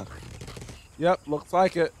 1 chuck. Yep, looks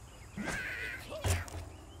like it.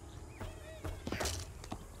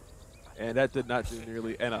 And that did not do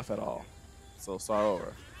nearly enough at all. So start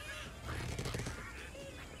over.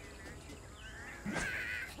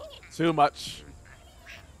 Too much.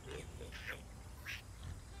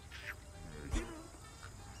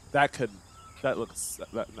 That could. That looks.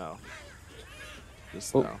 That no.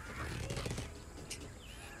 Just no.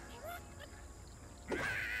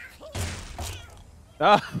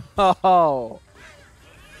 Oh.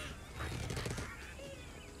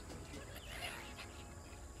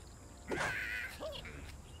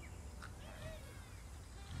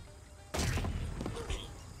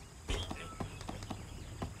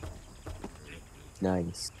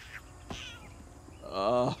 Nice.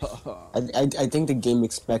 Oh. I think the game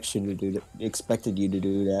expected you to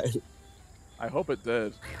do that. I hope it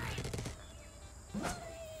did.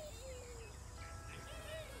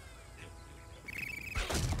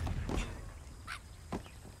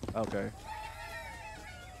 Okay.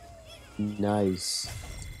 Nice.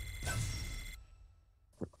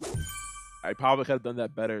 I probably could have done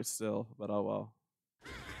that better still, but oh well.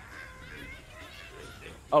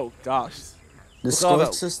 Oh gosh. The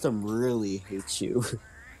score system really hates you.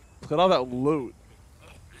 Look at all that loot.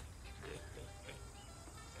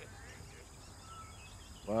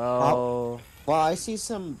 Well. Well, I see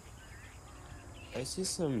some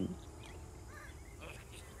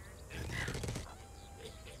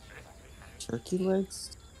turkey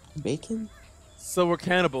legs, bacon. So we're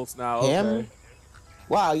cannibals now. Ham? Okay.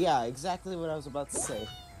 Wow, yeah, exactly what I was about to say.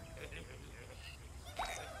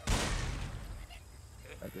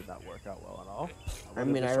 That did not work out well at all. I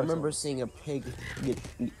mean, I remember seeing a pig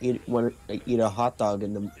eat a hot dog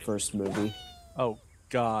in the first movie. Oh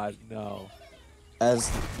God, no.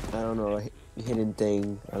 As, I don't know, a hidden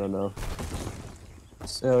thing. I don't know.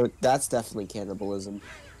 So that's definitely cannibalism.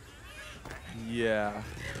 Yeah.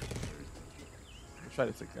 I'm trying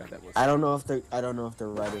to think that was. I don't know if the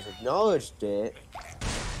writers acknowledged it,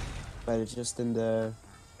 but it's just it's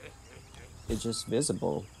just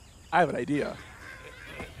visible. I have an idea.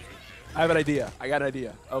 I got an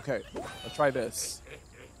idea. Okay, let's try this.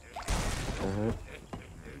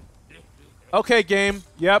 Okay, game.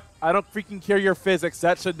 Yep, I don't freaking care your physics.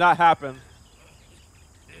 That should not happen.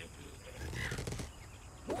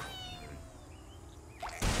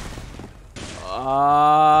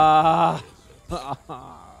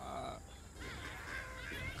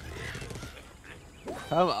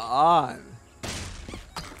 Come on.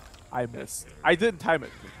 I missed. I didn't time it.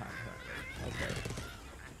 Okay.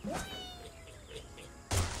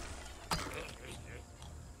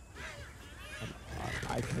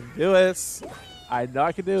 I can do this. I know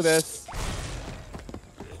I can do this.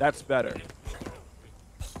 That's better.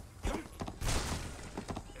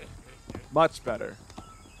 Much better.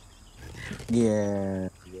 Yeah.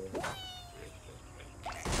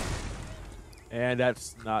 And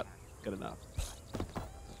that's not good enough.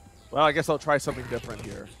 Well, I guess I'll try something different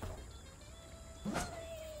here.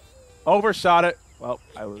 Overshot it. Well,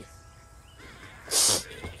 I was.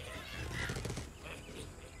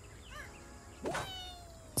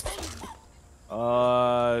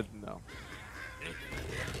 No.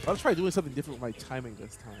 I'll try doing something different with my timing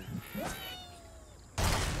this time.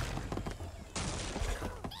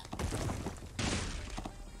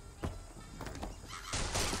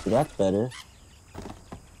 That's better.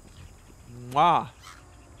 Mwah.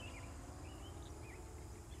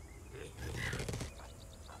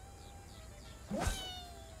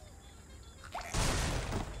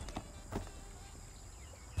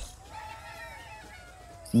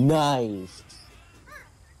 Nice.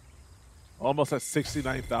 Almost at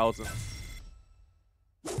 69,000.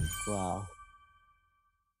 Wow.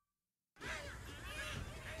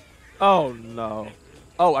 Oh no.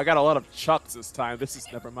 Oh, I got a lot of chucks this time. This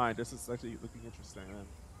is never mind. This is actually looking interesting then.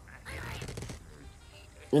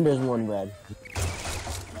 And there's 1 red.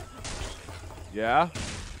 Yeah?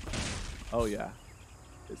 Oh yeah.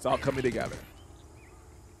 It's all coming together.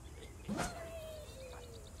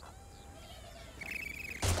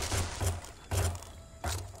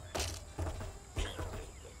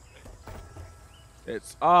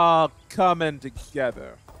 It's all coming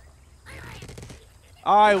together.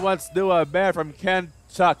 I once knew a man from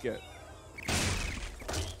Kentucky.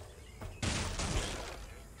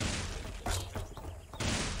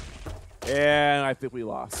 And I think we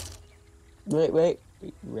lost. Wait.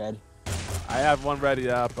 Red. I have one ready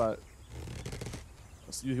up, but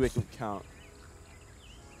let's see if we can count.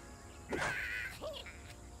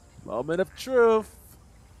 Moment of truth.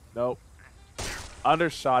 Nope.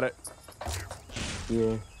 Undershot it.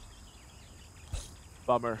 Yeah.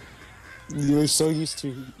 Bummer. You were so used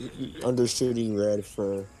to undershooting red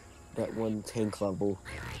for that one tank level.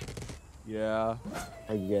 Yeah.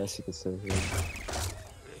 I guess you could say. Yeah.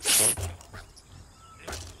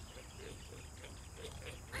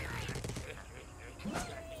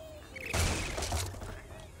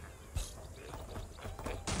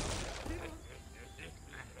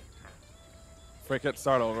 Frick it,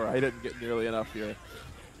 start over. I didn't get nearly enough here.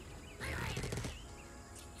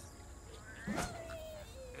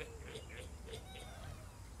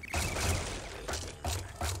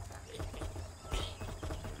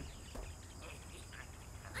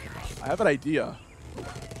 I have an idea.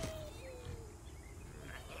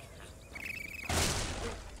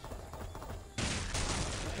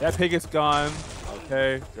 That pig is gone.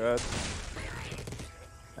 Okay, good.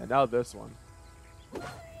 And now this one.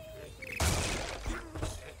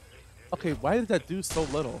 Okay, why did that do so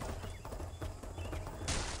little?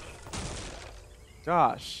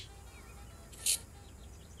 Gosh.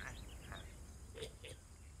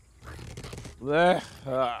 Blech.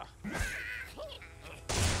 Ah.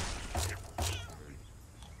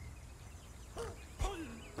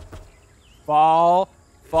 Fall.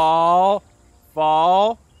 Fall.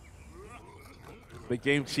 Fall. The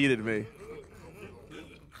game cheated me.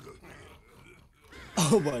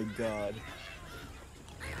 Oh my god.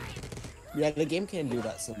 Yeah, the game can do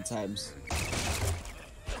that sometimes.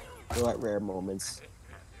 They're like rare moments.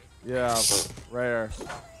 Yeah, rare. I'm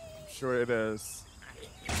sure it is.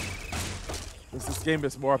 This game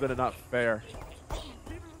is more often than not fair.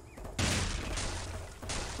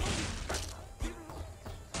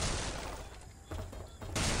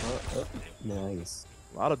 Oh, nice.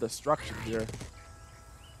 A lot of destruction here.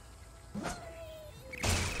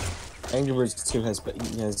 Angry Birds 2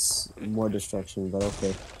 has more destruction, but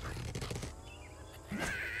okay.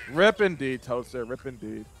 Rip indeed, Toaster. Rip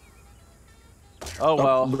indeed. Oh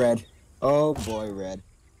well. Red. Oh boy, red.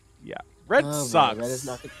 Yeah. Red sucks. Red is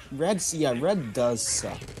not good. Red does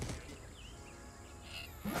suck.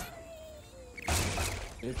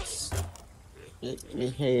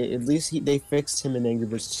 Hey, at least they fixed him in Angry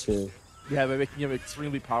Birds 2. Yeah, they're making him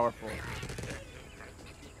extremely powerful.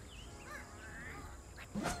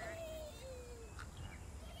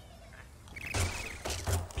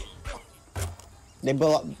 They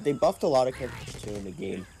buffed a lot of characters too in the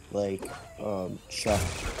game, like Chuck.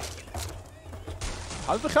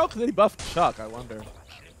 How the hell could they buff Chuck, I wonder?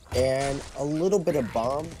 And a little bit of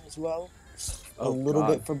Bomb as well. A little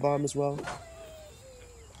bit for Bomb as well.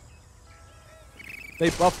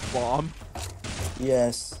 They buffed Bomb?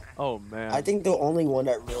 Yes. Oh man. I think the only one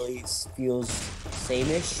that really feels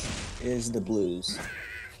same-ish is the Blues.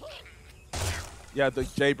 Yeah, the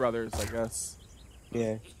J brothers, I guess.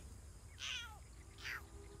 Yeah.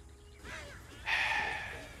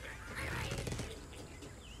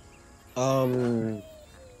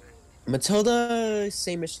 Matilda,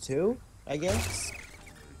 same-ish too, I guess.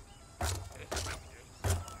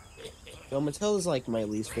 No, Matilda's like my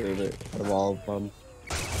least favorite out of all of them.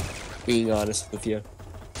 Being honest with you.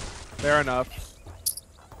 Fair enough.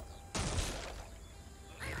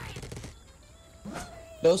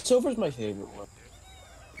 No, Silver's my favorite one.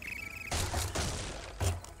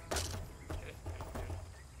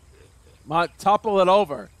 Topple it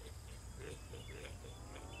over.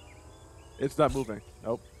 It's not moving.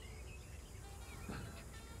 Nope.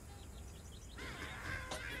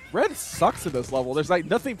 Red sucks in this level. There's like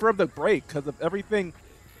nothing for him to break because of everything.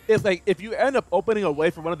 It's like if you end up opening a way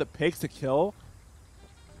for one of the pigs to kill,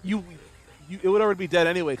 it would already be dead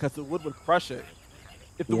anyway because the wood would crush it.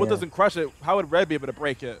 If the wood doesn't crush it, how would Red be able to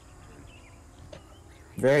break it?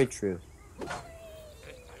 Very true.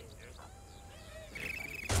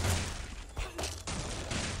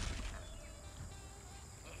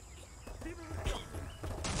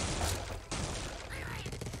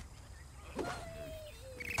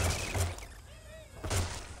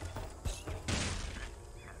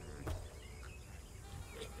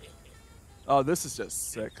 Oh, this is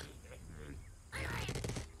just sick.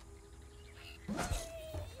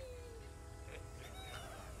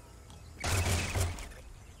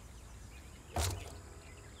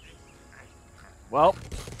 Well.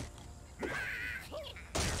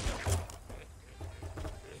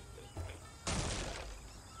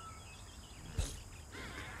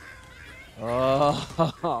 So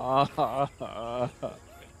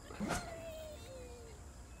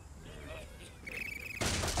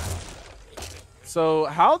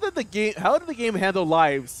how did the game handle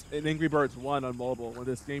lives in Angry Birds 1 on mobile when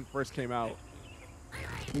this game first came out?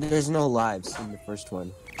 There's no lives in the first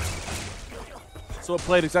one. So it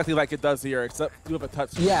played exactly like it does here, except you have a touch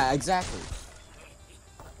screen. Yeah, exactly.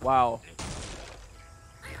 Wow.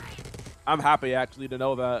 I'm happy actually to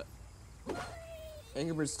know that.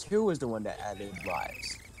 Angry Birds 2 was the one that added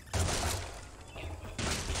lives.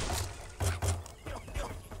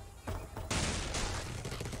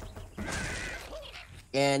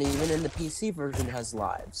 And even in the PC version it has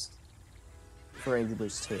lives for Angry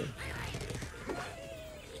Birds 2.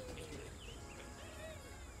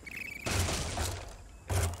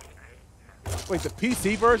 Wait, the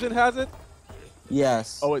PC version has it?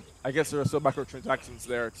 Yes. Oh, I guess there are some microtransactions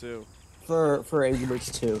there too. For Angry Birds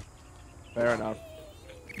 2. Fair enough.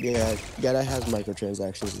 Yeah, that has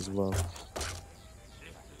microtransactions as well.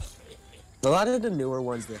 A lot of the newer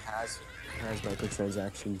ones that has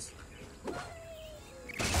microtransactions.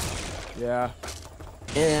 Yeah.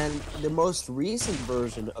 And the most recent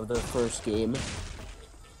version of the first game,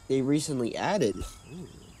 they recently added,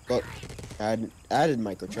 added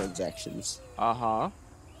microtransactions. Uh-huh.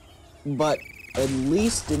 But at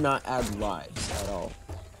least did not add lives at all.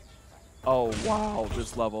 Oh, wow,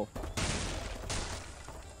 this level.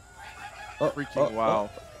 Freaking wow.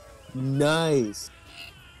 Nice.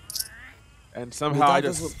 And somehow I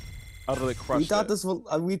just utterly crushed we thought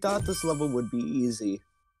it. We thought this level would be easy.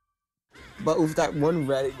 But with that one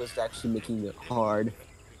red, it was actually making it hard.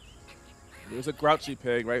 There's a grouchy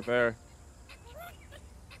pig right there.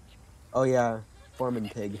 Oh yeah, Foreman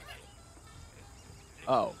pig.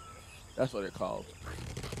 Oh, that's what they're called.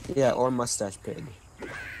 Yeah, or mustache pig.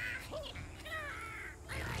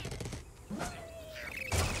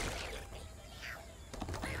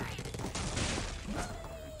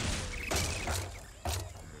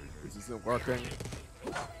 This isn't working.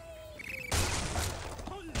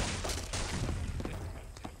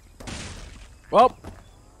 Well,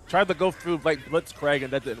 tried to go through like Blitzcrank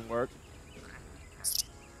and that didn't work.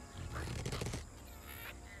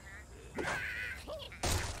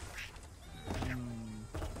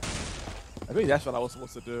 I think that's what I was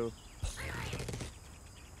supposed to do.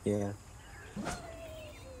 Yeah.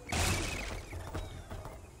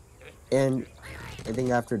 And I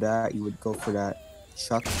think after that, you would go for that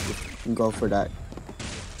Chuck. You go for that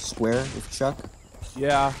square with Chuck.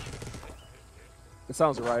 Yeah. It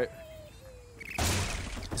sounds right.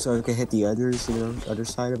 So you can hit the others, you know, other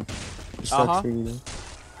side of the structure, you know.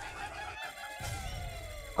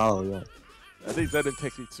 Oh, yeah. I think that didn't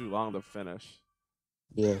take me too long to finish.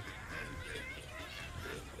 Yeah.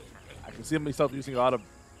 I can see myself using a lot of...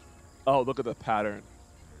 Oh, look at the pattern.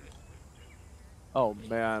 Oh,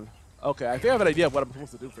 man. Okay, I think I have an idea of what I'm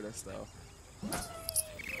supposed to do for this, though.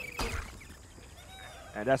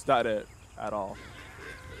 And that's not it at all.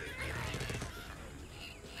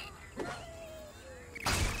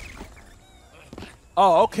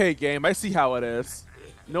 Oh, okay, game. I see how it is.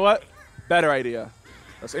 You know what? Better idea.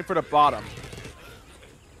 Let's aim for the bottom.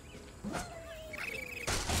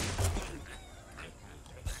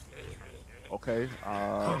 Okay.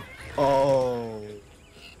 Oh.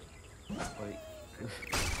 Wait.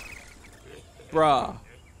 Bruh.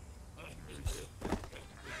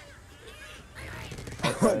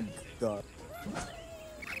 Oh, God.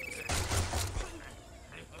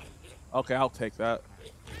 Okay, I'll take that.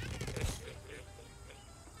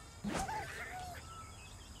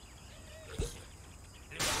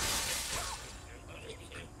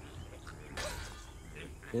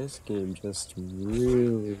 This game just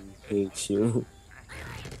really hates you.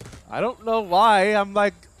 I don't know why. I'm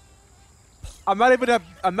like, I'm not even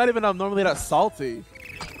normally that salty.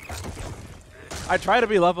 I try to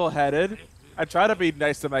be level-headed. I try to be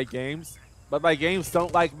nice to my games, but my games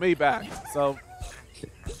don't like me back. So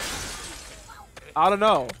I don't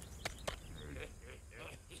know.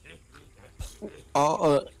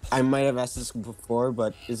 I might have asked this before,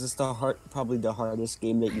 but is this probably the hardest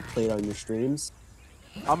game that you played on your streams?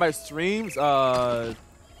 On my streams, I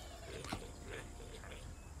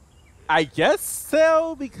guess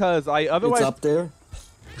so, because I otherwise... It's up there?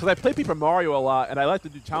 Because I play Paper Mario a lot, and I like to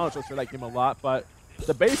do challenge shows for that game a lot, but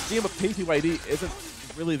the base game of PPYD isn't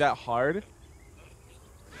really that hard.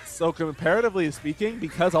 So comparatively speaking,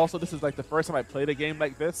 because also this is like the first time I played a game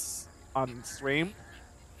like this on stream,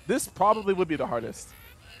 this probably would be the hardest.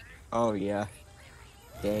 Oh, yeah.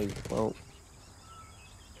 Dang, well...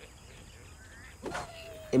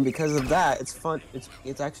 And because of that, it's fun.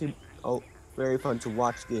 It's actually very fun to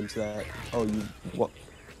watch games that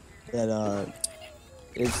that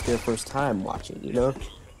it's their first time watching, you know?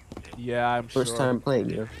 Yeah, I'm sure. First time playing,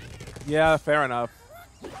 you know? Yeah, fair enough.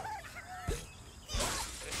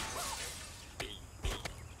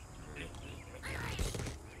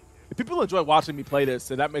 If people enjoy watching me play this,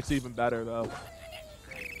 then that makes it even better, though.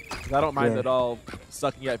 'Cause I don't mind at all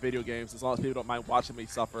sucking at video games as long as people don't mind watching me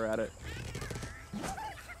suffer at it.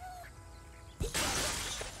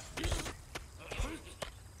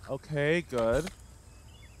 Okay, good.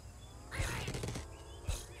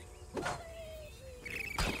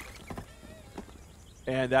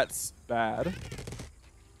 And that's bad.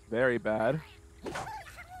 Very bad.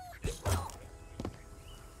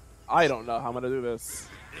 I don't know how I'm gonna do this.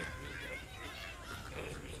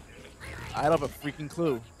 I don't have a freaking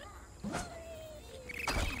clue.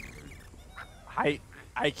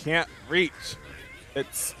 I can't reach.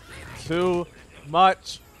 It's too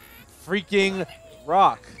much freaking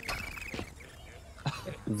rock.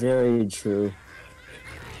 Very true.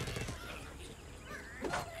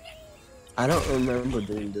 I don't remember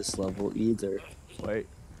doing this level either. Wait,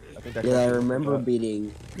 I think I remember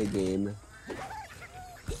beating the game.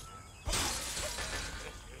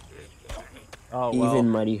 Oh, well. Even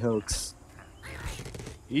Mighty Hoax.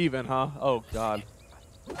 Even, huh? Oh, God.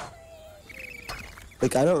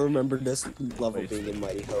 Like, I don't remember this level being in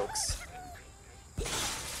Mighty Hoax.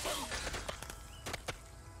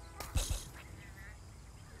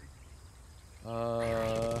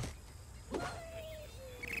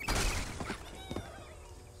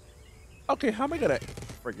 Okay, how am I gonna...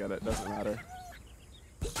 Forget it, doesn't matter.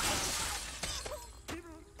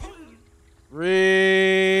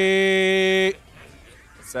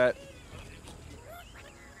 Set.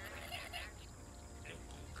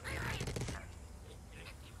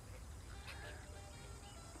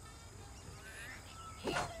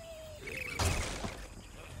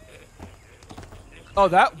 Oh,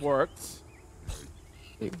 that worked.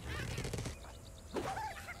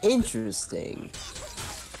 Interesting.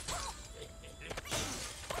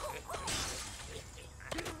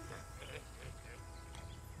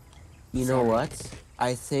 You know what?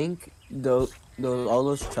 I think all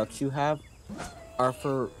those trucks you have are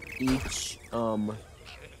for each, you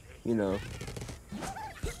know.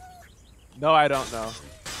 No, I don't know.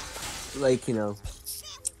 Like, you know,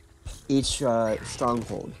 each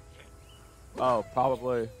stronghold. Oh,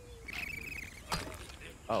 probably.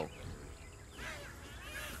 Oh.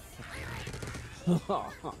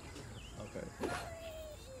 Okay.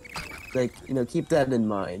 Like, you know, keep that in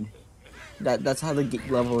mind. That's how the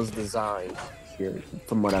level is designed here,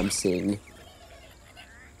 from what I'm seeing.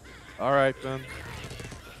 All right, then.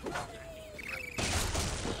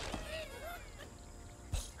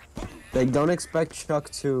 Like, don't expect Chuck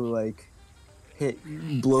to, like,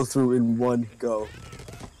 blow through in one go.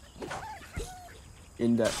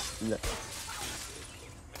 In that.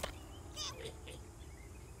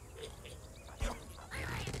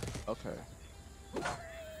 Okay.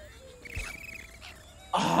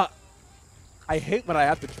 I hate when I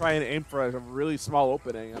have to try and aim for a really small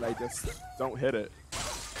opening and I just don't hit it.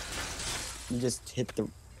 You just hit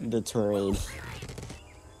the terrain.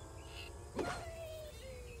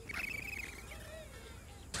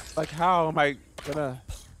 Like, how am I gonna...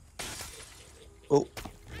 Oh.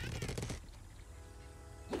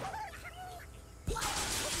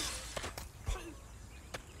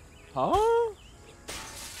 Huh?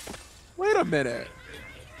 Wait a minute.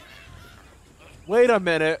 Wait a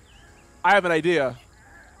minute. I have an idea.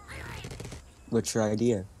 What's your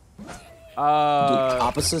idea?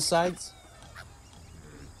 Opposite sides?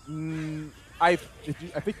 I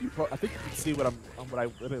think you can see what I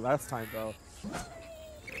did last time though.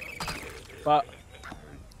 But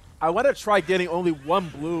I want to try getting only one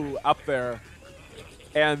blue up there,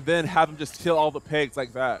 and then have him just kill all the pigs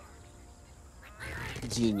like that.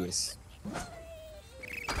 Genius.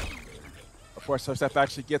 Of course, I have to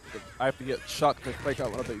actually I have to get Chuck to break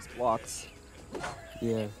out one of these blocks.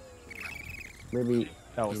 Yeah. Maybe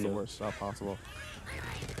that was the worst shot possible.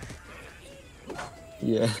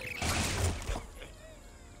 Yeah.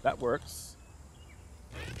 That works.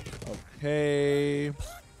 Okay. I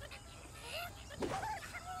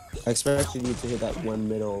expected you to hit that one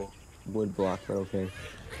middle wood block, but okay.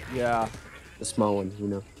 Yeah. The small one, you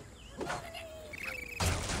know.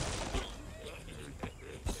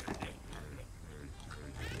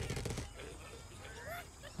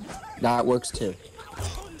 That works too.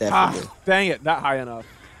 Definitely. Ah, dang it, not high enough.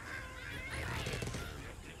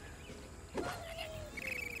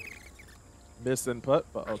 Miss input,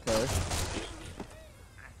 but okay.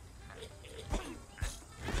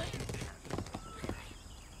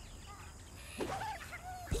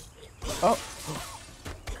 Oh.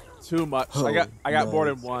 too much. Oh, I got more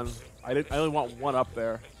nice. than one. I only want one up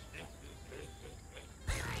there.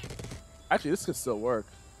 Actually, this could still work.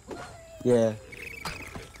 Yeah.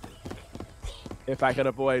 If I could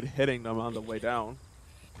avoid hitting them on the way down,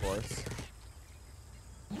 of course.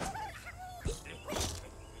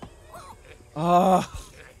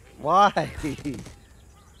 Why?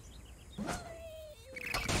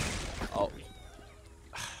 Oh.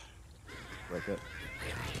 Break it.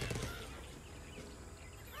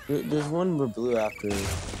 There's one more blue after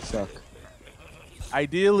Chuck.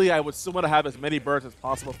 Ideally, I would still want to have as many birds as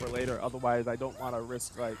possible for later. Otherwise, I don't want to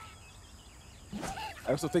risk, like...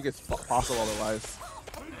 I also think it's possible otherwise.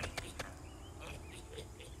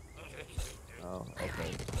 Oh,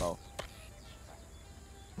 okay. Oh.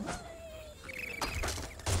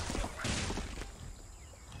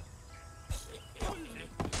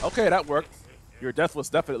 Okay, that worked. Your death was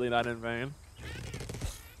definitely not in vain.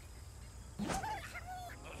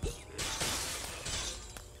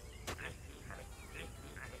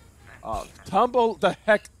 Tumble the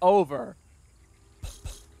heck over.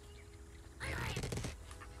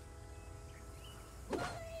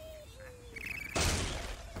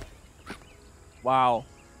 Wow.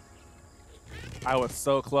 I was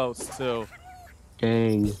so close, too.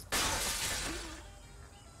 Dang.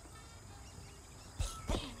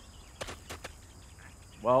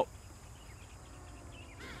 Well.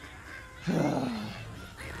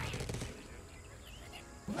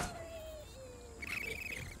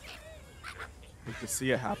 We can see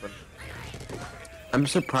it happen. I'm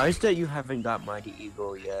surprised that you haven't got Mighty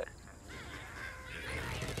Eagle yet.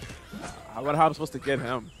 I wonder how I'm supposed to get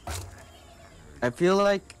him. I feel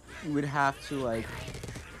like you would have to like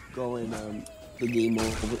go in the game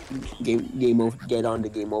over, get on the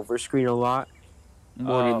game over screen a lot,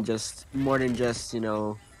 more than just you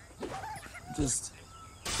know, just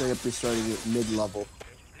straight up you're starting at mid level.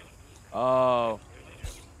 Oh,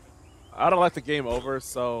 I don't like the game over,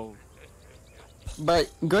 so.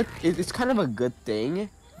 But good, it's kind of a good thing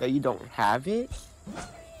that you don't have it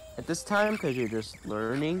at this time because you're just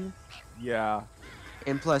learning. Yeah.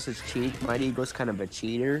 And plus, it's cheat. Mighty Eagle's kind of a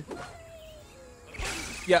cheater.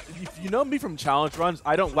 Yeah, if you know me from challenge runs,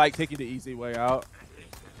 I don't like taking the easy way out.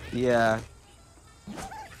 Yeah.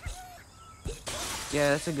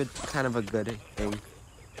 Yeah, that's a good, kind of a good thing.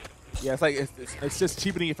 Yeah, it's like it's just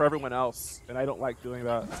cheapening it for everyone else, and I don't like doing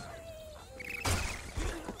that.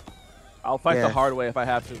 I'll fight the hard way if I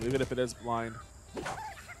have to, even if it is blind.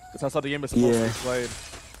 Because that's how the game is supposed to be played.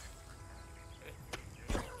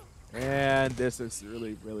 And this is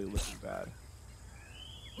really, really looking bad.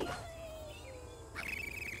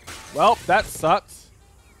 Well, that sucks.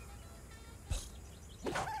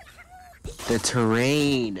 The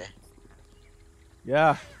terrain.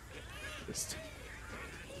 Yeah. I guess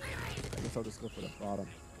I'll just go for the bottom.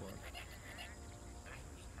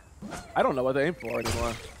 I don't know what to aim for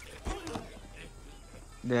anymore.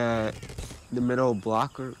 The middle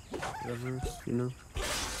block or whatever, you know?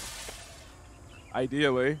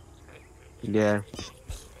 Ideally. Yeah.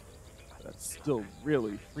 That's still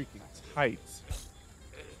really freaking tight.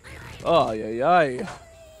 Oh, yeah.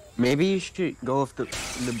 Maybe you should go with the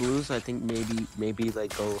blues. I think maybe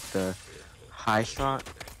like go with the high shot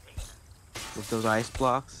with those ice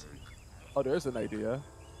blocks. Oh, there's an idea.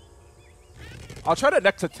 I'll try the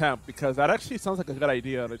next attempt because that actually sounds like a good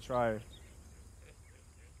idea to try.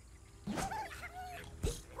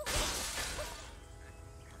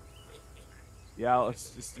 Yeah, let's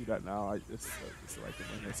just do that now. It's so I can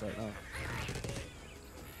win this right now.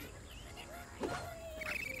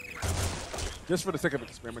 Just for the sake of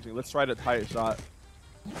experimenting, let's try the highest shot.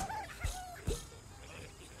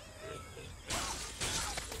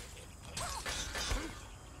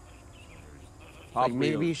 Like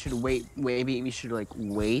maybe you should wait. Maybe you should like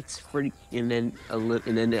wait for and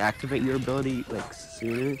then activate your ability like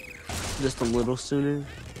sooner, just a little sooner.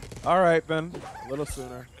 All right, then, a little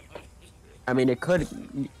sooner. I mean, it could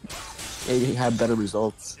have better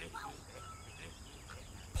results.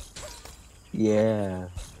 Yeah,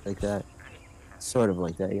 like that. Sort of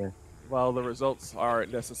like that, yeah. Well, the results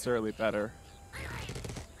aren't necessarily better.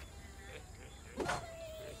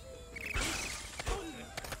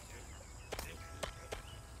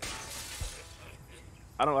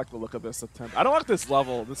 I don't like the look of this attempt. I don't like this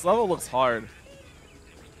level. This level looks hard.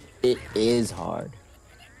 It is hard.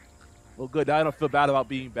 Well, good. Now I don't feel bad about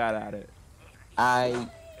being bad at it.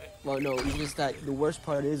 Well, no, it's just that the worst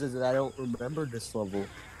part is that I don't remember this level.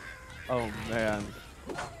 Oh, man.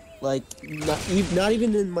 Like, not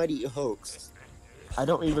even in Mighty Hoax. I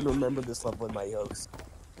don't even remember this level in Mighty Hoax.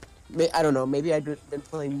 I don't know, maybe I've been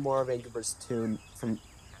playing more of Angry Birds 2 from,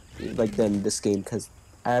 like, than this game, because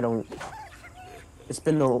I don't. It's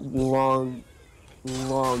been a long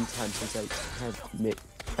time since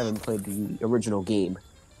haven't played the original game.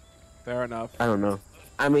 Fair enough. I don't know.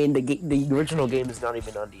 I mean, the original game is not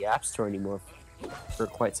even on the App Store anymore for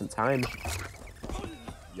quite some time.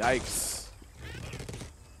 Yikes.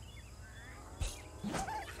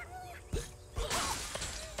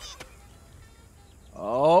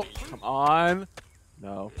 Oh, come on.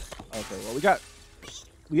 No. Okay, well,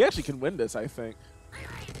 we actually can win this, I think.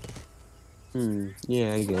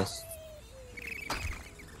 Yeah, I guess.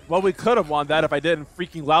 Well, we could have won that if I didn't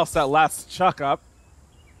freaking louse that last chuck up.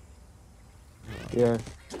 Yeah.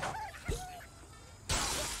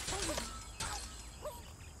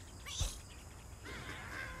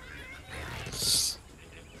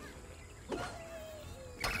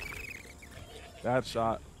 Bad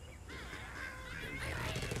shot.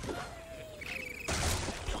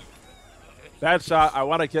 Bad shot. I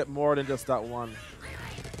want to get more than just that one.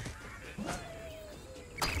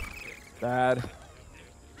 Bad.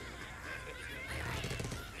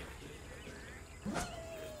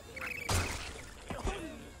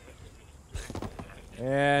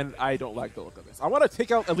 And I don't like the look of this. I want to take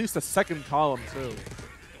out at least the second column, too.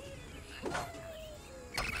 A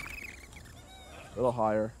little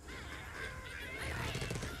higher.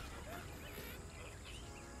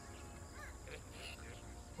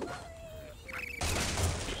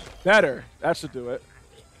 Better. That should do it.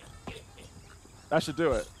 That should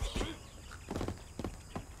do it.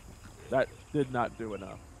 That did not do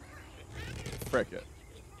enough. Frick it.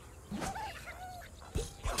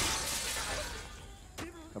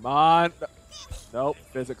 Come on. Nope.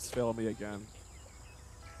 Physics fail me again.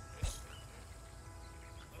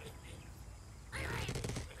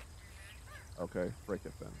 Okay. Frick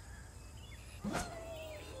it then.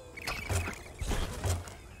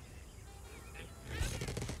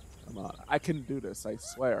 Come on. I can do this, I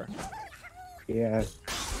swear. Yeah.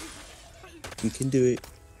 You can do it.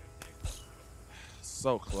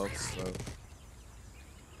 So close,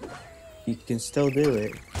 though. You can still do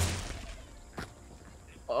it.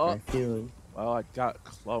 Oh. I feel. Well, I got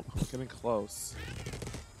close. I'm getting close.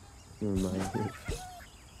 Never mind.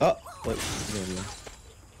 Oh, wait. Never mind.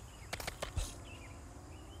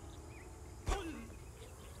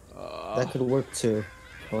 That could work too.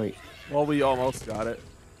 Wait. Well, we almost got it.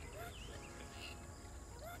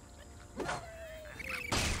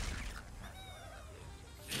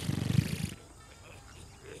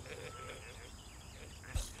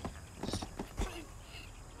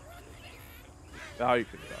 Now you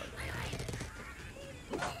can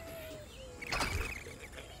die.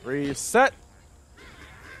 Reset.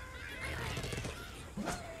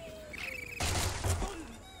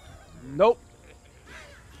 Nope.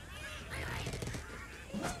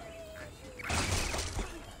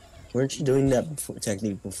 Weren't you doing that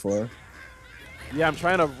technique before? Yeah, I'm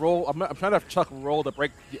trying to roll. I'm trying to have Chuck roll to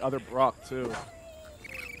break the other block too.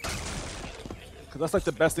 Cause that's like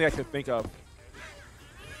the best thing I could think of.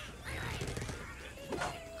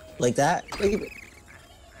 Like that?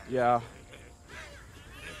 Yeah.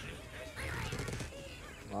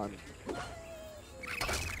 Come on.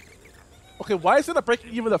 Okay, why isn't it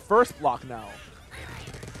breaking even the first block now?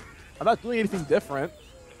 I'm not doing anything different.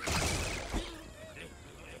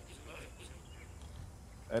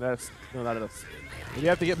 And that's no, not enough. Maybe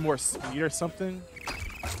I have to get more speed or something.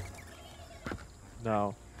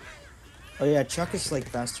 No. Oh yeah, Chuck is like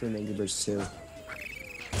faster than Angry Birds too.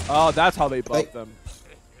 Oh, that's how they buff them.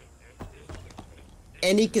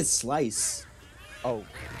 And he can slice. Oh.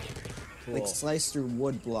 Cool. Like slice through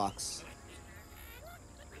wood blocks.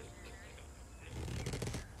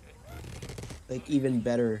 Like even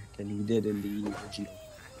better than he did in the original.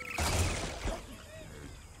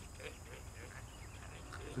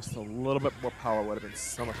 Just a little bit more power would have been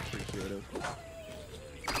so much appreciated.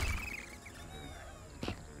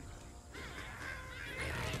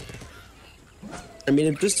 I mean,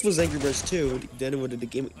 if this was Angry Birds 2, then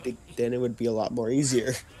it would be a lot more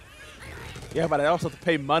easier. Yeah, but I also have to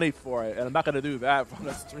pay money for it, and I'm not gonna do that from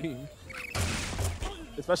the stream.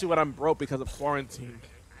 Especially when I'm broke because of quarantine.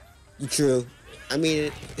 True. I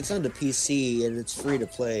mean, it's on the PC and it's free to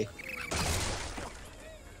play.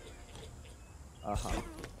 Uh-huh.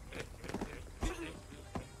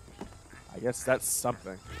 I guess that's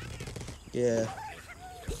something. Yeah.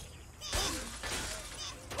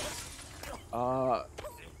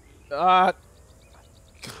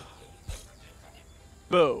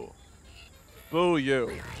 Boo. Boo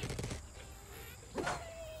you.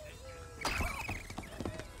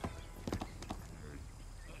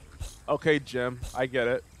 Okay, Jim, I get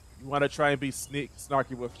it. You want to try and be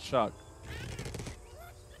snarky with Chuck.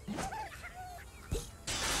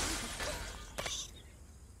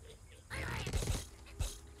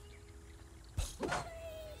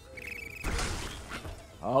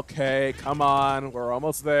 Okay, come on. We're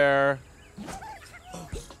almost there.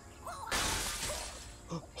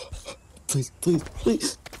 Please, please,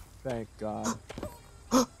 please. Thank God.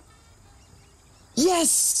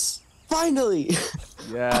 Yes! Finally!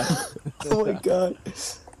 Yeah. Oh my god.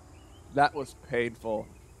 That was painful.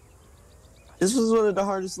 This was one of the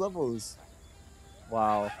hardest levels.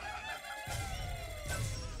 Wow.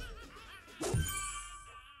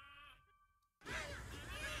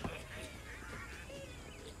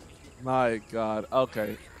 My God.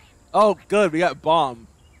 Okay. Oh, good. We got Bomb,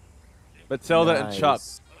 Matilda, and Chuck.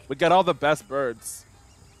 Nice. We got all the best birds.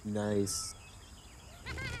 Nice.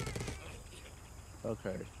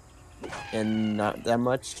 Okay. And not that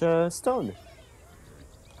much stone.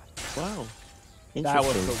 Wow. That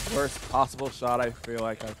was Interesting. the worst possible shot I feel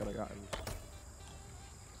like I could have gotten.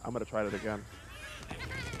 I'm going to try it again.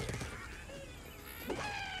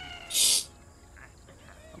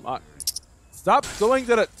 Come on. Stop going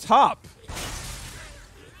to the top.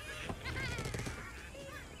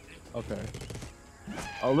 Okay.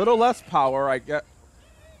 A little less power, I get.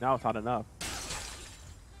 Now it's not enough.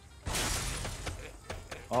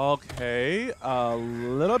 Okay. A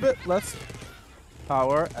little bit less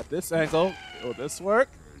power at this angle. Will this work?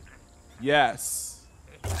 Yes.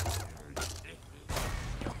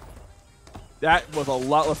 That was a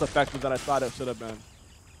lot less effective than I thought it should have been.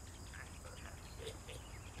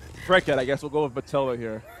 Frick it, I guess we'll go with Matilda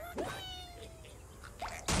here.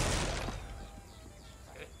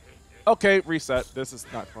 Okay, reset. This is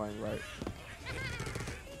not going right.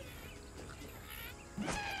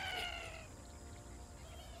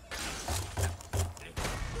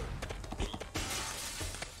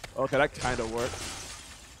 Okay, that kind of worked.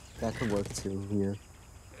 That could work too, yeah.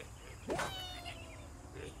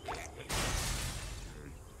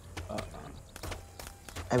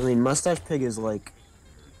 I mean, Mustache Pig is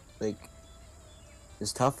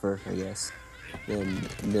is tougher, I guess, than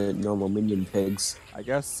the normal minion pigs. I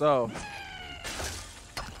guess so.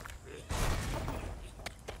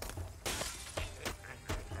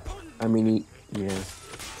 I mean, yeah.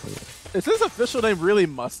 Is his official name really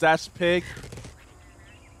Mustache Pig?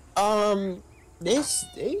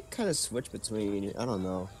 They kind of switch between. I don't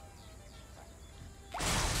know.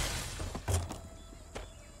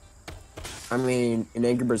 I mean, in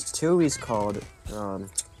Angry Birds 2, he's called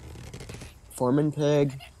Foreman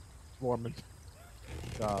Pig, Foreman.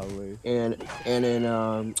 Golly. and in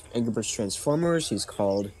Angry Birds Transformers, he's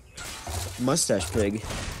called Mustache Pig,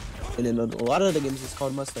 and in a lot of the games, he's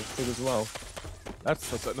called Mustache Pig as well. That's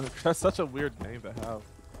such a weird name to have.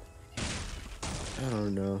 I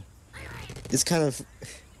don't know. It's kind of.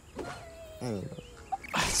 I don't know.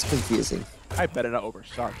 It's confusing. I better not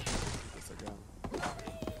overshot this again.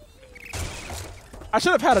 I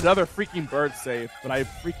should have had another freaking bird save, but I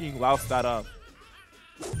freaking loused that up.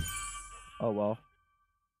 Oh well.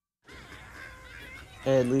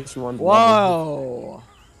 Hey, at least one. Whoa!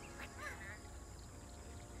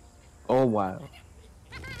 Oh wow.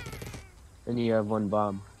 And you have one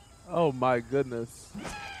bomb. Oh my goodness.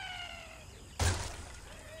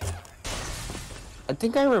 I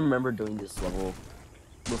think I remember doing this level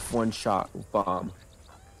with one shot with bomb.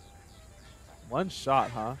 One shot,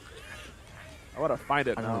 huh? I want to find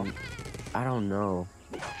it now. I don't know.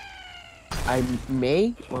 I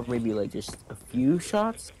may, or maybe like just a few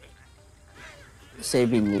shots,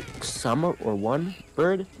 saving some or one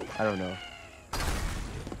bird. I don't know.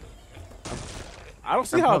 I don't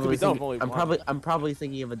see how it can be done with only one. I'm probably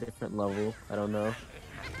thinking of a different level. I don't know,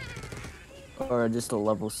 or just a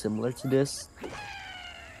level similar to this.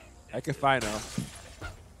 I can find out.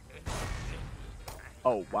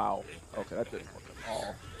 Oh wow. Okay, that didn't work at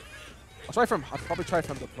all. I'll probably try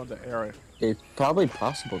from the area. It's probably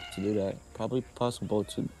possible to do that. Probably possible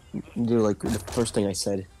to do like the first thing I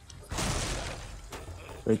said.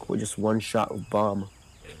 Like with just one shot with bomb.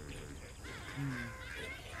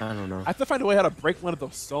 I don't know. I have to find a way how to break one of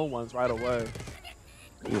those stone ones right away.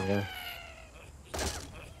 Yeah.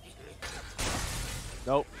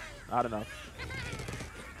 Nope, not enough.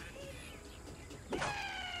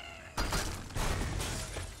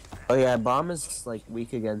 Oh yeah, bomb is like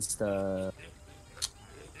weak against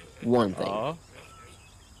one thing.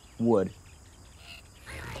 Wood.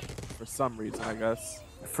 For some reason, I guess.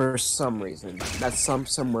 For some reason. That's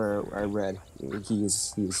somewhere I read.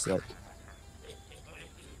 He's like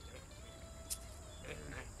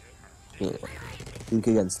yeah, weak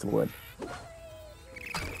against wood.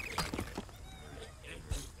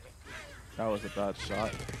 That was a bad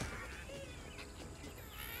shot.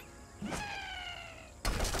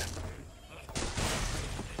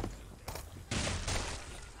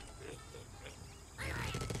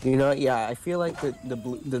 You know, yeah, I feel like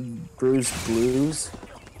the Bruised Blues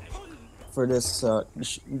for this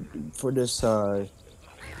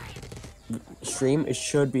stream, it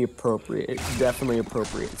should be appropriate. It's definitely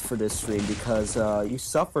appropriate for this stream because you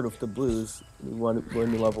suffered with the blues one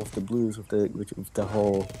level with the blues with the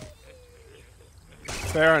whole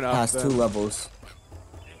Fair enough. past Then. 2 levels.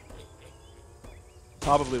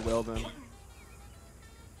 Probably will then.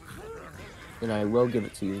 And I will give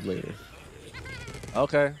it to you later.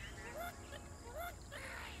 Okay.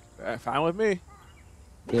 Fine with me.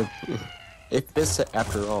 If this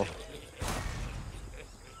after all.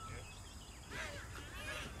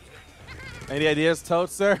 Any ideas, Toad,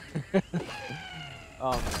 sir?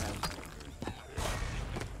 Oh man.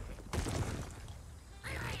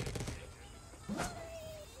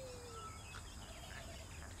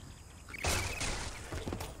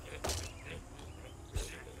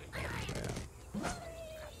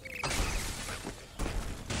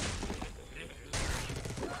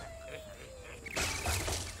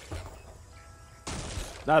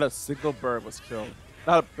 Not a single bird was killed.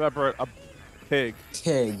 Not a bird, a pig.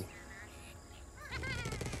 Pig.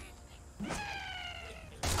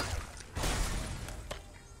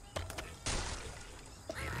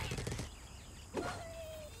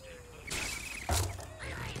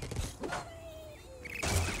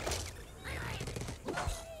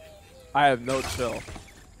 I have no chill.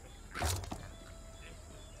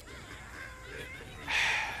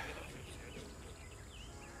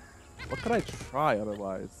 What could I try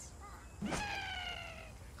otherwise?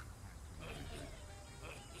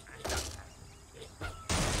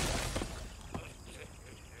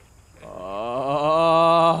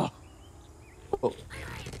 Oh.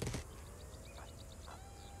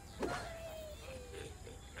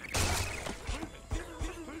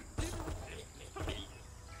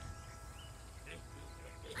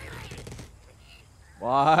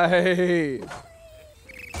 Why?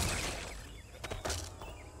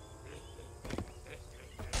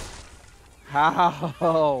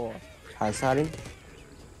 How? High shotting?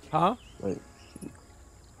 Huh? Wait.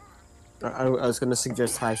 I was gonna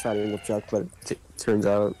suggest high shotting with Chuck, but it turns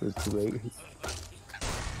out it was too late.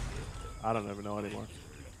 I don't even know anymore.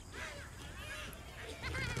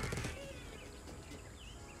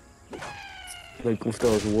 Like with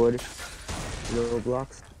those wood little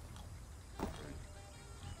blocks.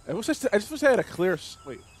 I just wish I had a clear.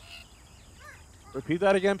 Wait. Repeat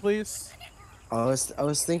that again, please. I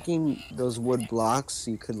was thinking those wood blocks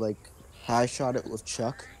you could like high shot it with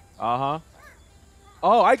Chuck. Uh huh.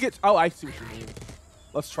 Oh, I get. Oh, I see what you mean.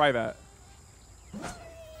 Let's try that.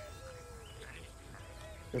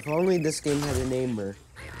 If only this game had an aimer.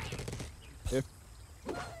 If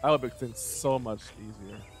that would make things so much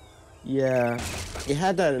easier. Yeah, it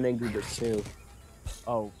had that in Angry Birds too.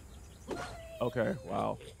 Oh. Okay.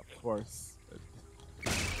 Wow. Of course.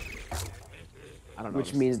 I don't know.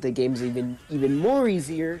 Which means the game's even more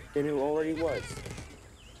easier than it already was.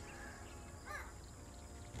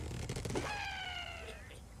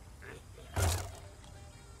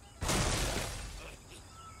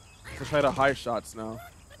 Let's try the high shots now.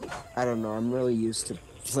 I don't know. I'm really used to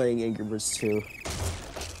playing Angry Birds 2.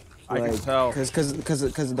 I can tell. Because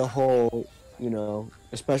of the whole, you know,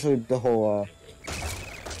 especially the whole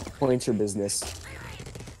pointer business.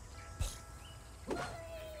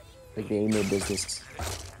 Like the aimer business.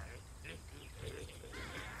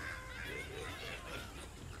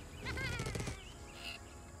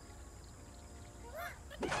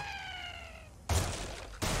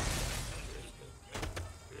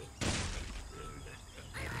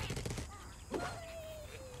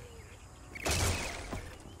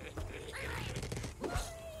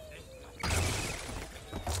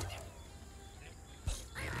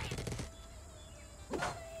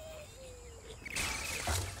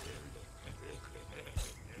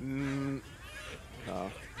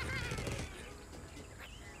 No.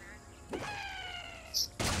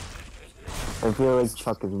 I feel like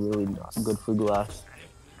Chuck is really not good for glass.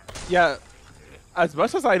 Yeah. As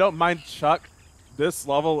much as I don't mind Chuck, this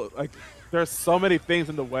level, like, there's so many things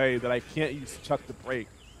in the way that I can't use Chuck to break.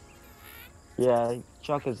 Yeah,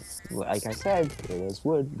 Chuck is, like I said, it is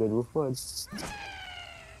wood, good with wood. It's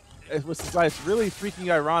really freaking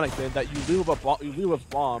ironic then that you leave with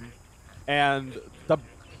bomb, and the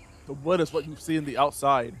wood is what you see in the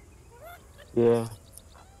outside. Yeah.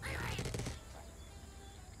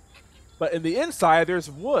 But in the inside, there's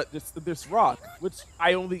wood, there's rock, which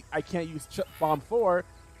I can't use bomb for,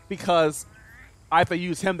 because I have to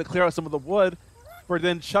use him to clear out some of the wood, for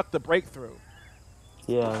then Chuck to break through.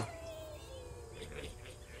 Yeah.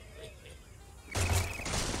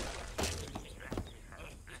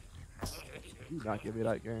 Do not give me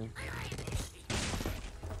that game.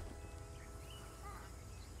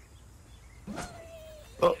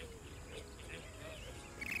 Oh.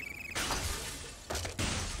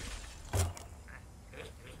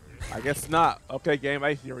 I guess not. Okay, game.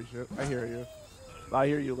 I hear you. I hear you. I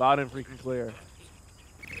hear you loud and freaking clear.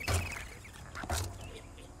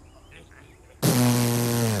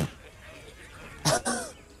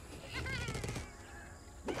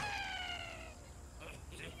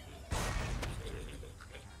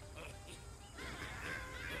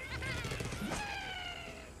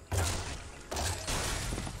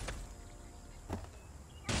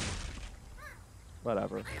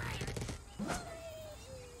 Whatever.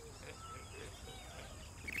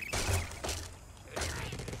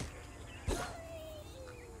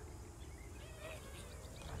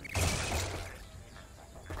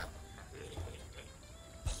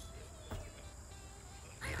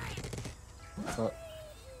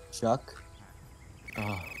 Chuck.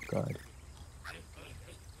 Oh God.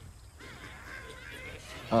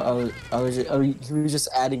 He was just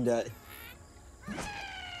adding that.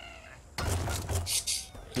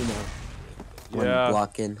 You know. One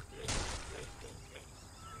block in.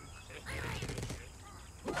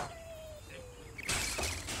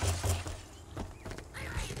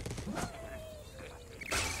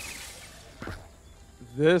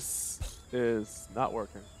 This is not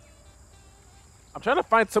working. I'm trying to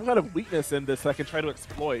find some kind of weakness in this I can try to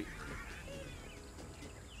exploit.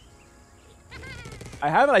 I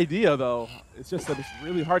have an idea though. It's just that it's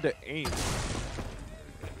really hard to aim.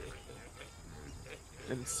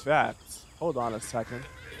 In fact, hold on a second.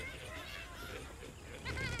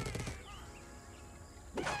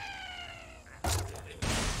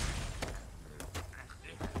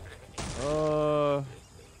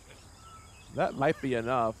 That might be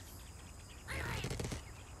enough.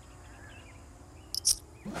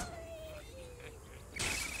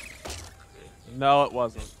 No, it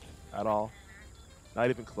wasn't at all. Not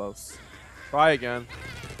even close. Try again.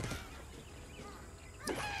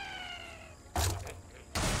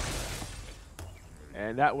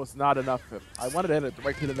 And that was not enough. I wanted to hit it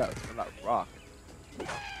right to that rock.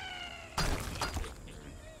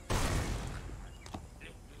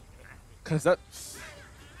 Cause that.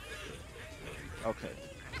 Okay.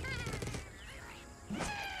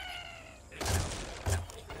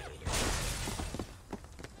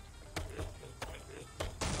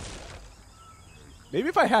 Maybe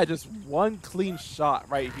if I had just one clean shot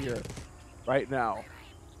right here, right now.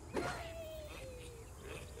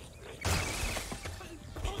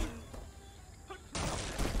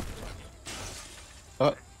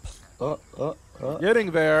 Getting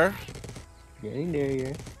there. Getting there,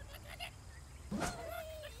 yeah.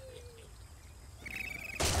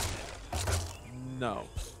 No.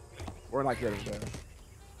 We're not getting there.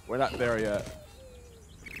 We're not there yet.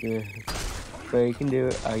 Yeah. But you can do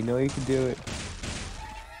it. I know you can do it.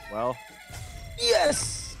 Well.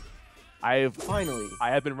 Yes! Finally.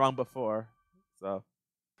 I have been wrong before. So.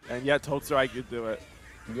 And yet, Toadster, I could do it.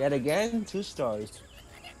 Yet again, 2 stars.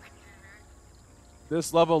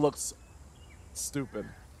 This level looks stupid.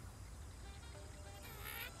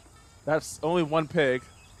 That's only 1 pig.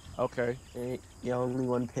 Okay. Yeah, only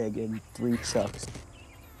 1 pig and 3 chucks.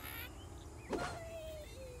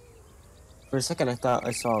 For a second, I thought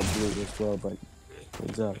I saw a blue as well, but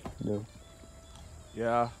turns out, no.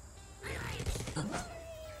 Yeah.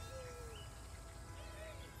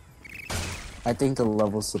 I think the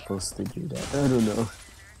level's supposed to do that. I don't know.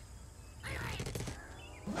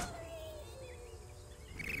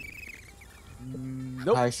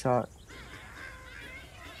 Nope. High shot.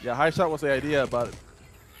 Yeah, high shot was the idea, but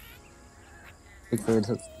For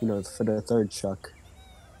the, for the 3rd chuck.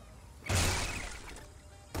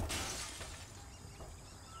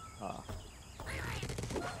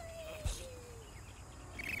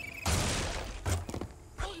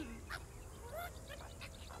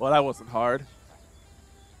 Well, that wasn't hard.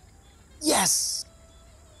 Yes.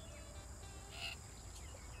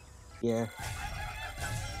 Yeah.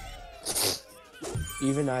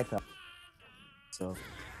 Even I thought so.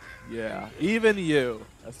 Yeah, even you,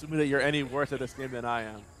 assuming that you're any worse at this game than I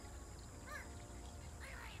am.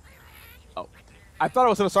 Oh, I thought I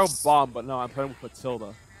was gonna start with Bomb, but no, I'm playing with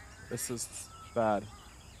Matilda. This is bad.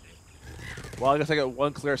 Well, I guess I got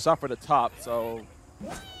 1 clear shot for the top, so.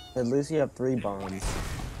 At least you have 3 bombs.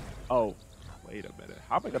 Oh, wait a minute.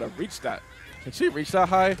 How am I gonna reach that? Can she reach that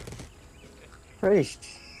high? Pretty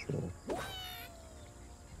sure.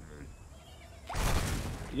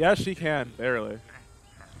 Yeah, she can, barely.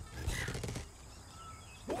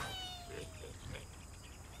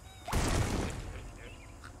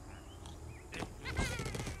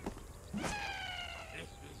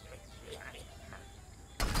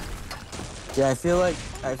 Yeah, I feel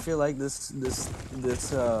like this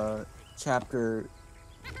chapter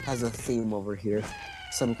has a theme over here,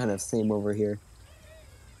 some kind of theme over here.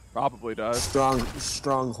 Probably does.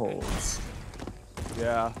 Strongholds.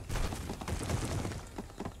 Yeah.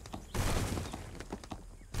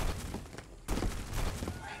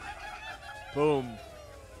 Boom.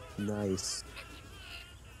 Nice.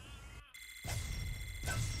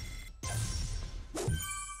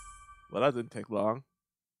 Well, that didn't take long.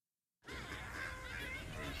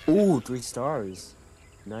 Ooh, 3 stars.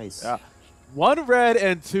 Nice. Yeah. 1 red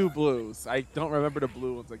and 2 blues. I don't remember the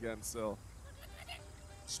blue ones again still.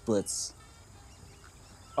 Splits.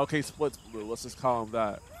 Okay, splits blue. Let's just call them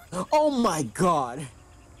that. Oh my god!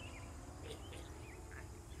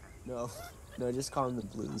 No, just call them the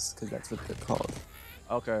blues, because that's what they're called.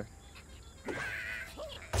 Okay.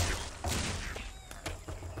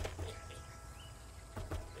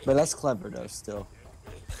 But that's clever, though, still.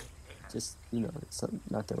 Just, you know, it's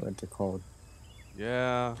not the what they're called.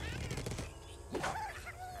 Yeah.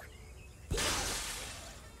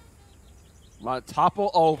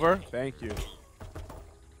 Topple over. Thank you.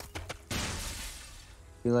 I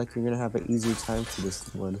feel like you're gonna have an easier time for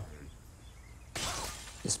this one.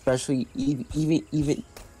 Especially even.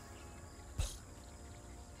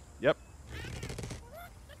 Yep.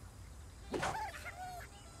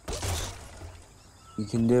 You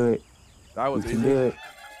can do it. That was You easy. can do it.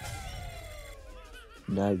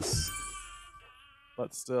 Nice.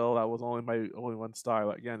 But still, that was only my only 1 star.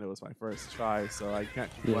 But again, it was my first try, so I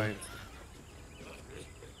can't complain.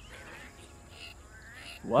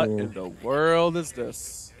 What in the world is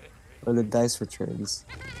this? Or the dice returns.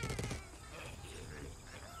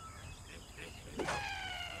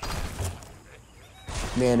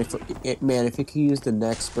 Man, if you could use the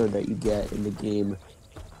next bird that you get in the game,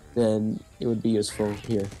 then it would be useful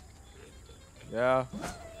here. Yeah.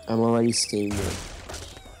 I'm already seeing it.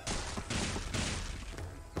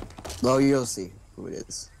 Oh, you'll see who it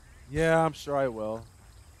is. Yeah, I'm sure I will.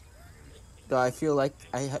 Though I feel like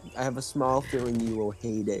I have a small feeling you will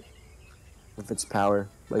hate it with its power.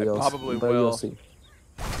 But I you'll probably but will. You'll see.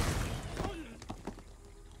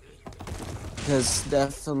 Because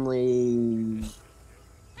definitely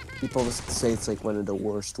people say it's like one of the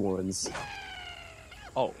worst ones.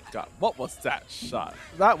 Oh god, what was that shot?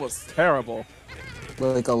 That was terrible.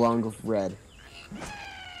 Like along with red.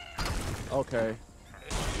 Okay.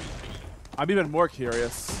 I'm even more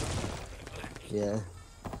curious. Yeah.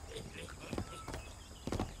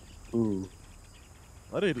 Ooh.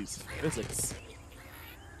 What are these physics?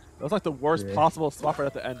 That's like the worst possible spot for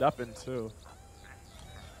it to end up in, too.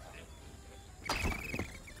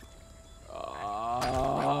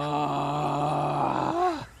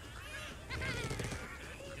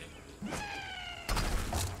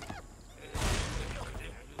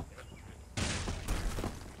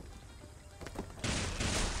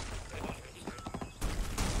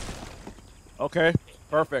 Okay,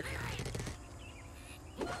 perfect.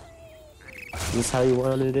 This is how you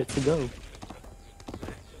wanted it to go.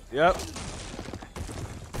 Yep.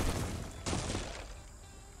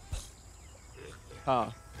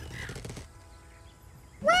 Huh.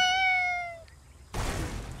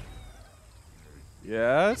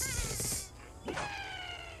 Yes.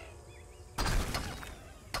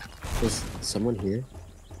 Is someone here?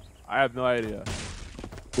 I have no idea.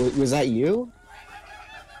 Was that you?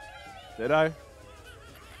 Did I?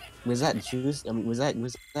 Was that juice? I mean, was that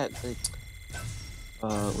like,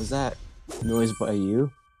 was that noise by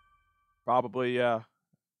you? Probably, yeah.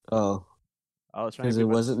 Oh, I was trying because to it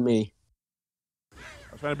be wasn't me.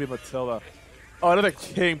 I was trying to be Matilda. Oh, another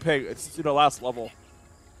king pig. It's last level.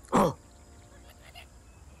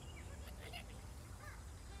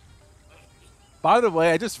 By the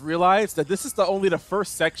way, I just realized that this is only the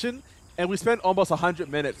first section, and we spent almost 100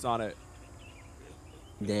 minutes on it.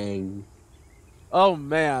 Dang. Oh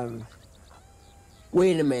man.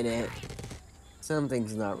 Wait a minute.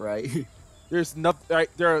 Something's not right. There's nothing. Right,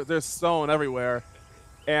 there's stone everywhere,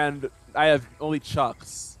 and I have only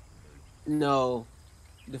chucks. No,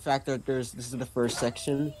 the fact that this is the first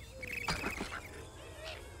section.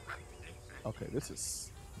 Okay, this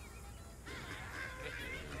is.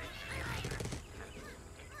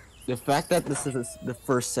 The fact that this is the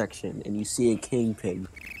first section and you see a king pig,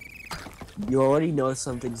 you already know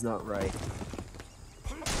something's not right.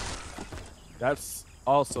 That's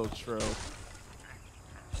also true.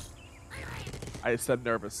 I said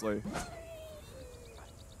nervously.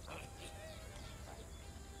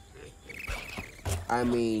 I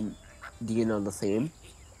mean, do you know the theme?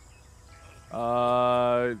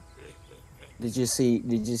 Did you see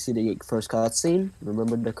the first cutscene?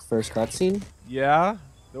 Remember the first cutscene? Yeah.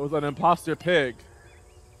 There was an imposter pig.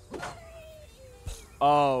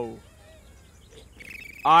 Oh.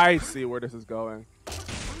 I see where this is going.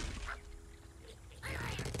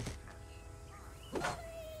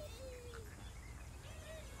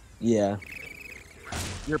 Yeah.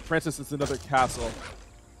 Your princess is another castle.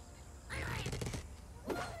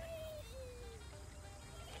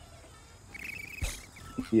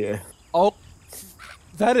 Yeah. Oh,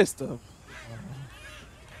 that is the...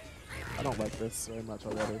 I don't like this very much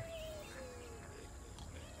already.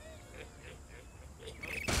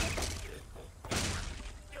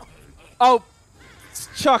 Oh,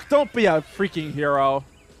 Chuck, don't be a freaking hero.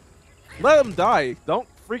 Let them die. Don't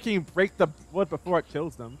freaking break the wood before it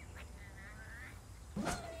kills them.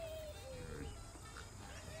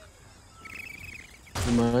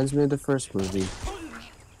 Reminds me of the first movie.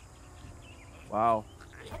 Wow.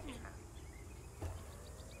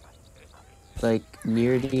 Like,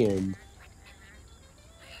 near the end.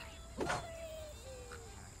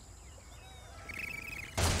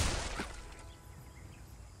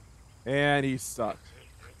 And he sucked.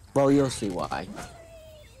 Well, you'll see why.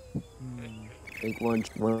 Like,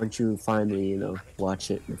 once you finally, you know,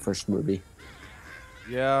 watch it, the first movie.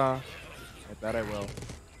 Yeah, I bet I will.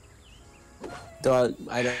 Though,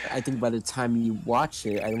 I think by the time you watch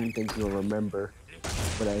it, I don't think you'll remember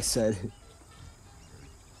what I said.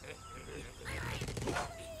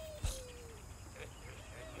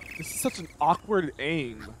 This is such an awkward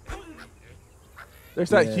aim. There's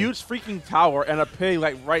that huge freaking tower and a pig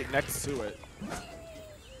like right next to it.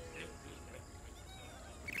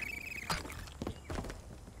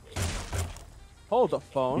 Hold the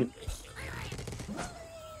phone.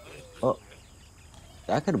 Oh,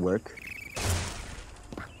 that could work.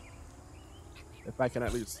 If I can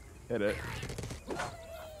at least hit it.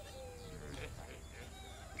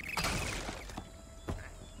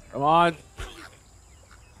 Come on.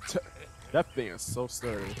 That thing is so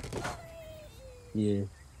sturdy. Yeah.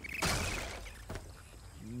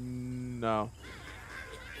 No.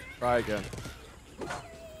 Try again.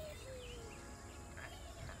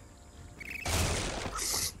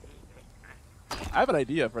 I have an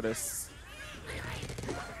idea for this.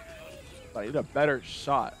 I need a better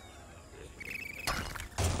shot.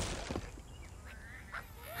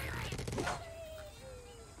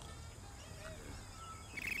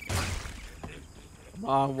 Come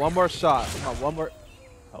on, one more shot. Come on, one more.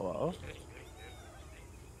 Hello?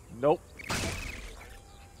 Nope.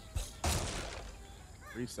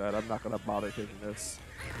 Reset. I'm not gonna bother taking this.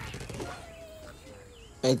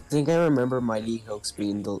 I think I remember Mighty Hoax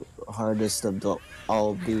being the hardest of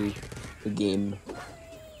all of the game.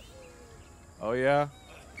 Oh yeah?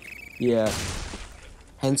 Yeah.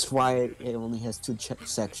 Hence why it only has two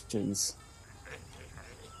sections.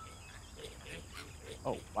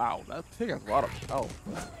 Oh wow, that thing has a lot of health.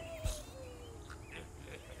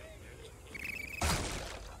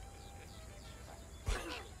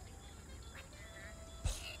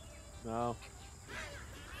 No.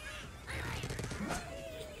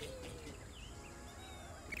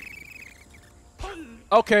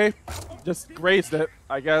 Okay, just grazed it,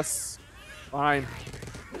 I guess. Fine.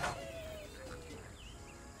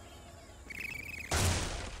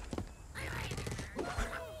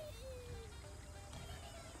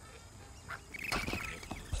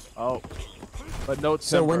 Oh, but no timber.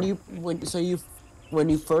 So when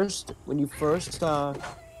you first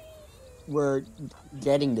were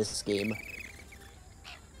getting this game,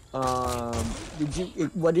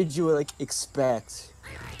 what did you like expect?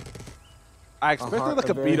 I expected like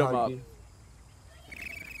a beat 'em up.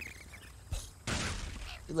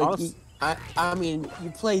 Like I mean,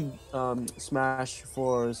 you played Smash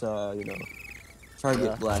 4's you know,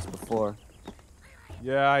 Target Blast before.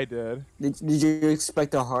 Yeah, I did. Did you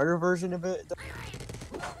expect a harder version of it?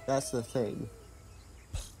 That's the thing.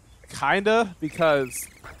 Kinda, because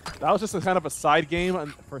that was just a kind of a side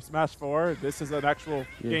game for Smash 4. This is an actual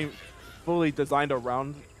game fully designed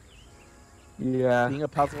around being a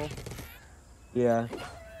puzzle. Yeah.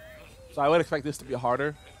 So I would expect this to be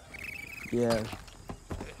harder. Yeah.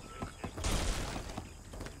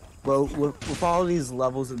 Well, with all these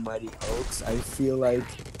levels in Mighty Hoax, I feel like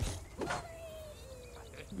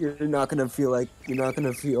you're not gonna feel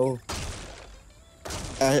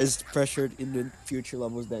as pressured in the future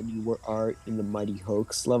levels than you are in the Mighty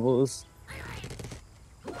Hoax levels.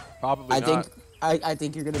 Probably not. I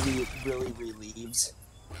think you're gonna be really relieved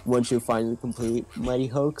once you finally complete Mighty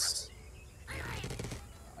Hoax.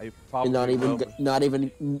 I probably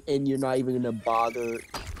and you're not even gonna bother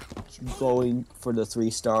going for the 3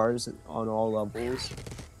 stars on all levels.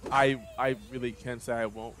 I really can't say I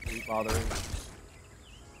won't be bothering.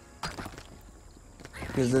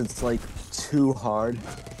 Because it's like too hard.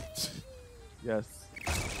 Yes.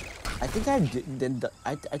 I think I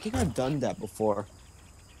think I've done that before.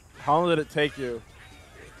 How long did it take you?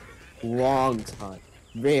 Long time.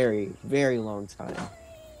 Very, very long time.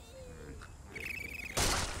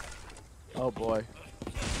 Oh boy.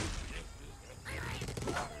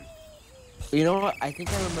 You know what? I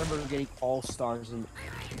think I remember getting all stars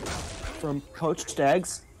from Coach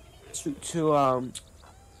Staggs to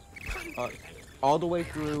all the way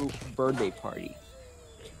through Birthday Party.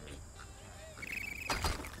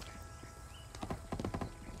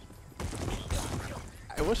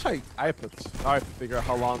 I wish I have to figure out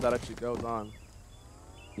how long that actually goes on.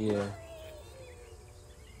 Yeah.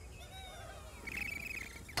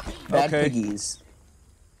 Bad Okay. Piggies.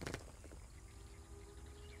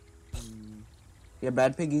 Yeah,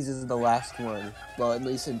 Bad Piggies is the last one. Well, at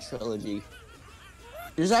least in Trilogy.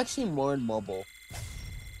 There's actually more in mobile.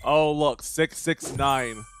 Oh look,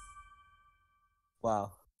 669.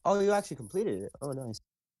 Wow. Oh, you actually completed it. Oh, nice.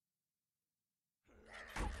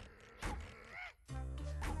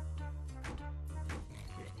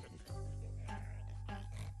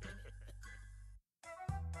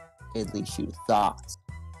 At least you thought.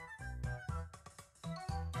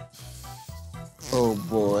 Oh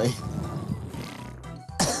boy.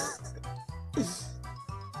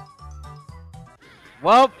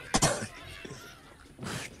 Well,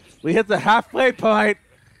 we hit the halfway point,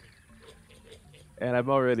 and I'm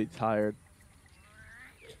already tired.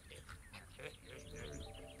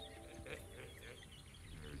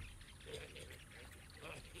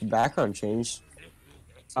 Background change.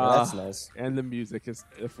 So that's nice. And the music is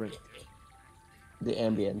different. The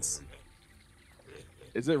ambience.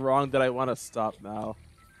 Is it wrong that I want to stop now?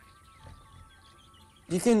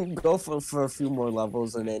 You can go for a few more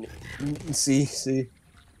levels and then see.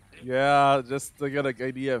 Yeah, just to get an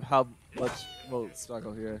idea of how much we'll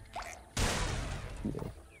struggle here. Yeah.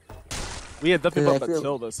 We had nothing but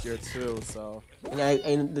Matildas here too, so.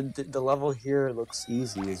 And the level here looks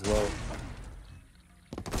easy as well.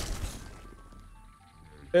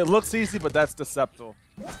 It looks easy, but that's deceitful.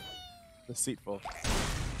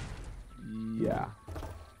 Yeah.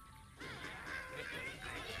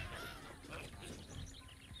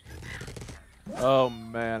 Oh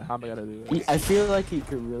man, how am I gonna do this? I feel like he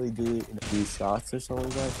could really do it in a few shots or something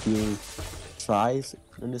like that. If he tries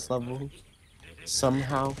in this level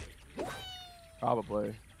somehow.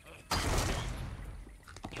 Probably.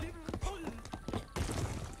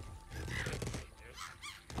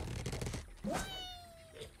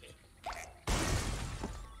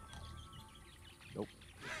 Nope.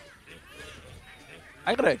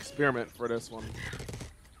 I gotta experiment for this one.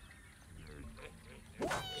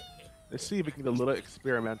 Let's see if we can get a little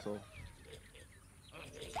experimental.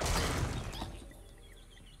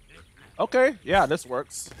 Okay, yeah, this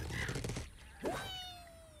works.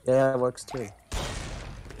 Yeah, it works too.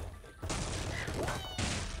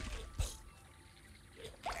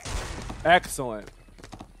 Excellent.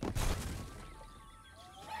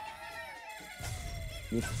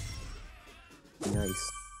 Yep.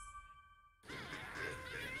 Nice.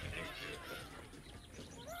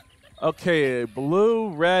 Okay, blue,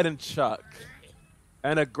 red, and Chuck.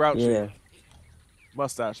 And a grouchy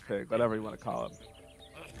mustache pig, whatever you want to call him.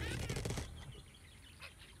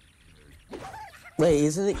 Wait,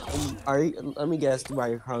 isn't it? Let me guess why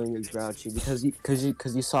you're calling it grouchy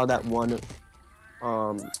because you saw that one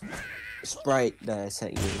sprite that I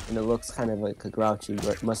sent you, and it looks kind of like a grouchy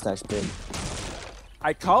mustache pig.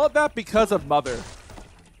 I call it that because of Mother.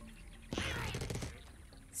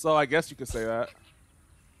 So I guess you could say that.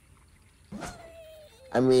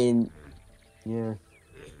 I mean, yeah.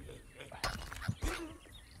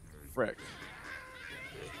 Frick.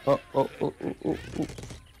 Oh.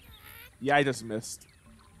 Yeah, I just missed.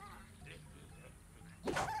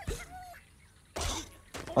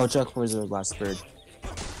 Oh, Chuck was the last bird.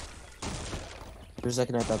 For a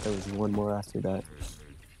second, I thought there was one more after that.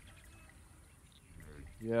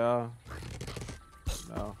 Yeah.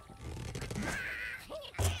 No.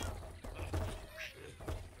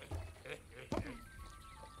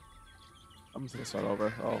 I'm just gonna start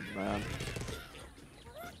over. Oh man.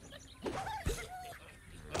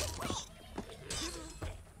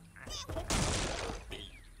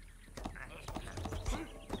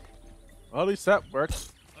 Well, at least that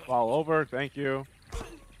worked. Fall over, thank you.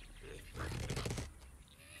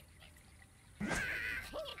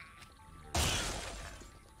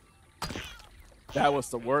 That was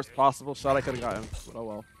the worst possible shot I could have gotten. But oh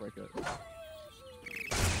well, break it.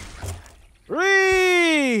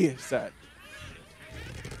 Reset.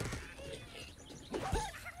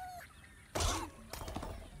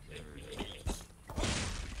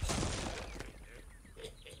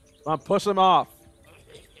 Come on, push him off.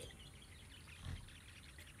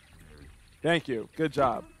 Thank you. Good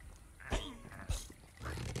job.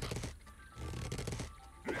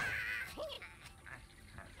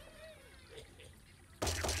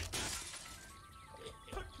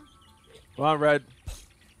 Come on, Red.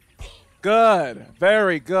 Good.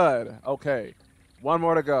 Very good. Okay. One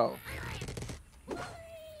more to go.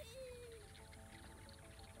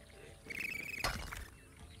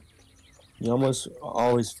 You almost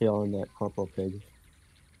always fail on that purple pig.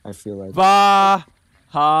 I feel like.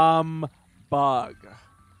 Bug.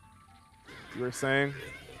 You were saying?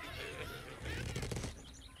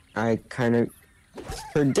 I kind of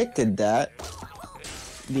predicted that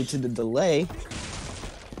due to the delay.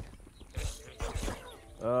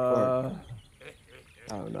 Or,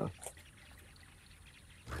 I don't know.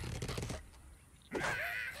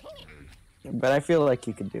 But I feel like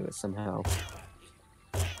you could do it somehow.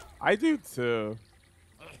 I do too.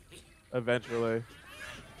 Eventually.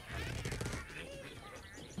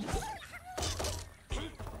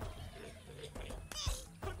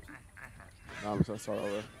 No, I'm so sorry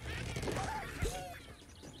over.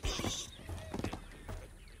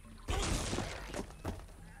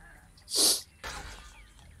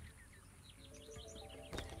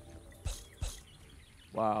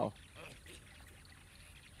 Wow.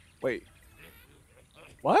 Wait.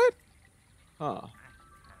 What? Huh.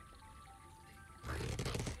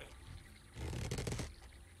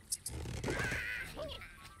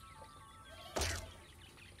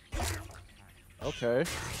 Okay.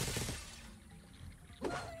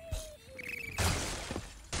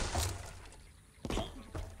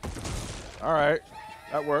 All right.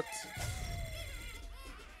 That worked.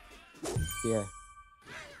 Yeah.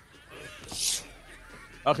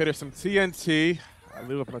 Okay, there's some TNT. I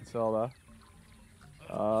leave with Matilda.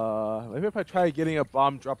 Maybe if I try getting a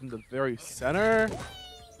bomb drop in the very center.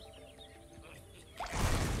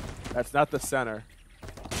 That's not the center.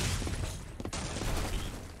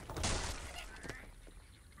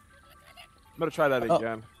 I'm gonna try that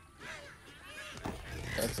again.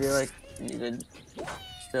 I feel like you did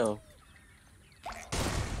still.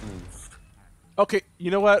 Okay,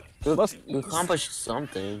 you know what? You accomplished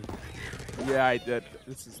something. Yeah, I did.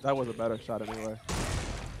 That was a better shot anyway.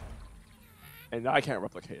 And I can't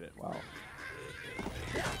replicate it. Wow.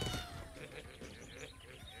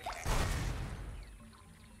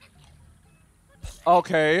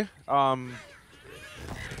 Okay.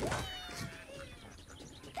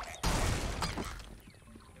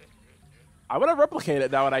 I want to replicate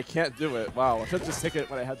it now and I can't do it. Wow, I should just take it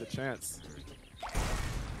when I had the chance.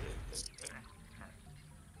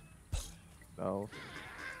 No.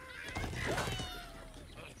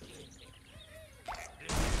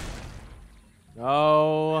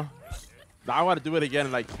 No. Now I want to do it again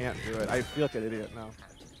and I can't do it. I feel like an idiot now.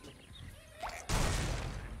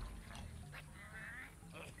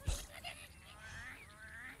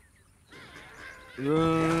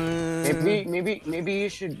 Maybe you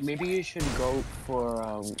should go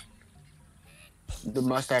for the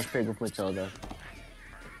mustache pig with Matilda.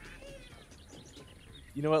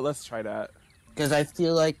 You know what? Let's try that. Because I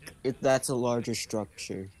feel like that's a larger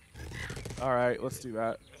structure. All right, let's do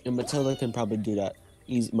that. And Matilda can probably do that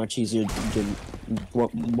much easier than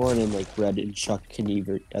more than like Red and Chuck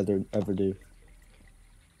can ever do.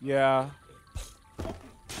 Yeah.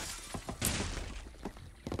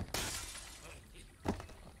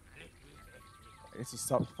 I guess he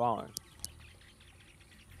stopped falling.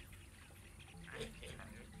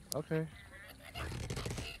 Okay.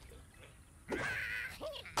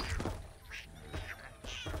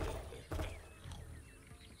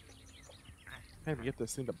 Can't even get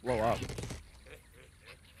this thing to blow up.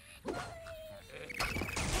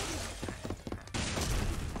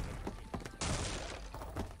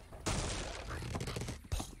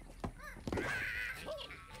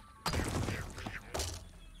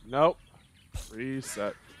 Nope.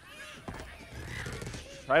 Reset.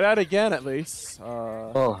 Try that again at least.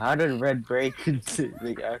 Oh, how did Red break into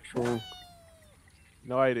the actual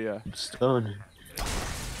No idea. stone?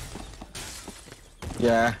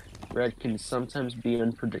 Yeah, Red can sometimes be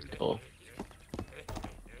unpredictable.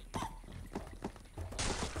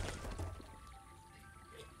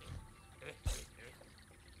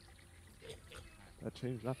 That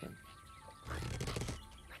changed nothing.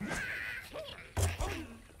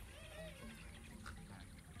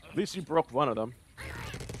 At least you broke one of them.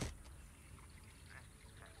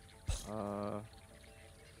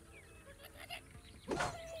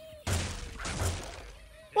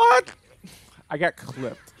 What? I got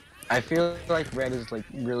clipped. I feel like Red is like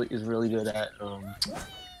really good at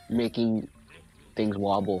making things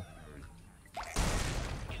wobble.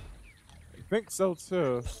 think so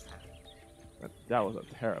too. That was a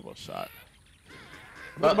terrible shot.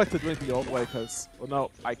 I'm not going to do anything the old way because, well,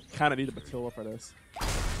 no, I kind of need a Batilla for this.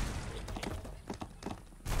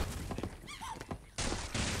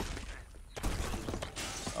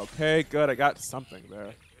 Okay, good. I got something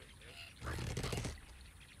there.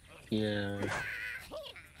 Yeah.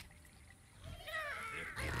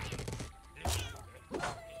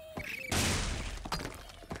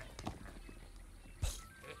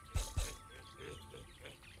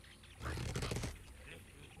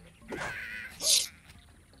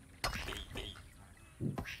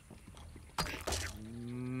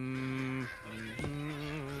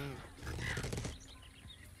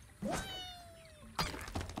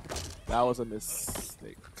 That was a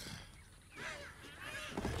mistake.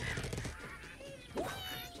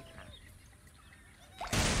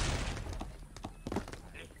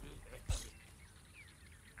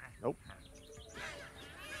 Nope.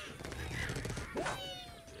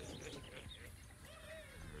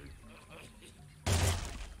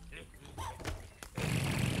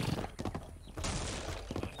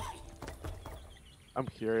 I'm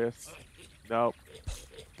curious. Nope.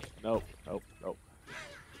 Nope. Nope. Nope.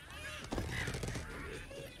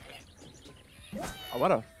 I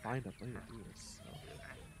want to find a way to do this.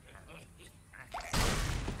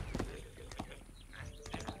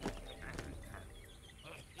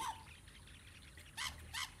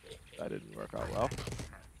 That didn't work out well.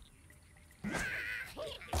 Come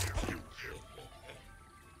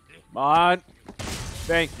on.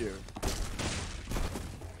 Thank you.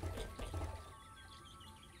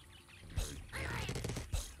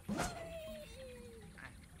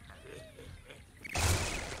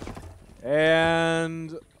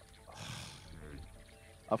 And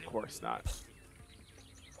of course not.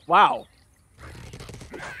 Wow.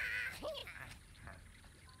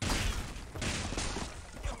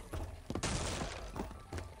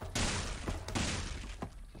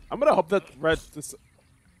 I'm gonna hope that red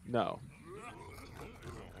no.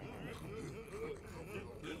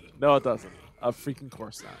 No, it doesn't. Of freaking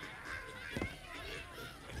course not.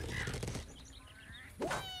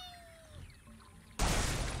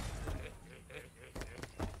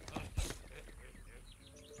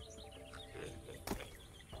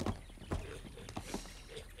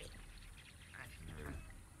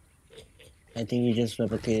 I think you just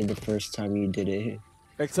replicated the first time you did it.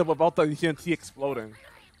 Except without the TNT exploding.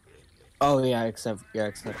 Oh yeah, except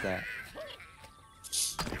that.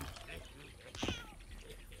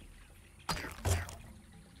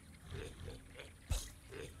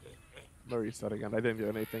 I'm gonna reset again. I didn't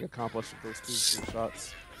get anything accomplished with those two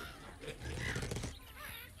shots.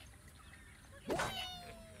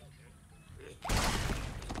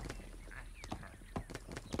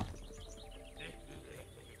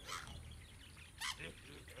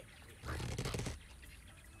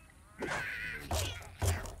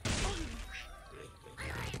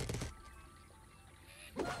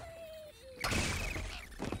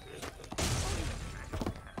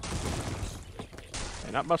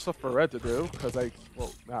 Not much left for red to do, because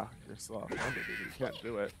well, nah, you're still off under, dude. You can't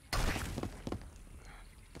do it.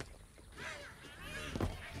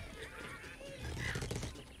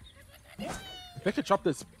 If they could drop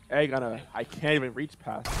this egg on I can't even reach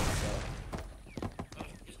past it,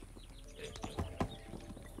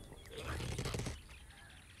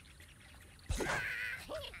 so.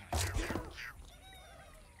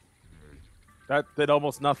 That did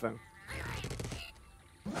almost nothing.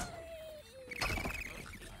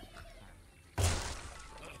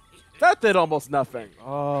 That did almost nothing.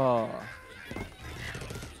 Oh.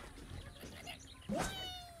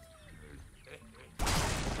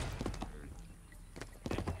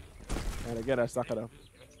 And again, that's not gonna.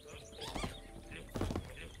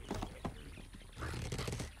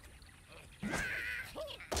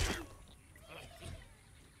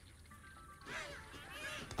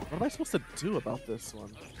 What am I supposed to do about this one?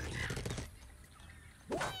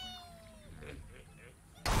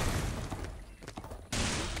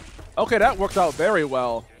 Okay, that worked out very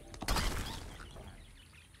well.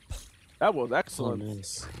 That was excellent. Oh,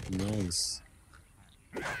 nice. Nice.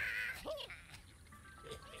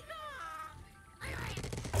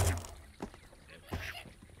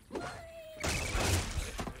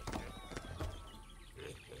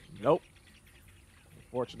 Nope.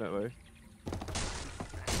 Unfortunately.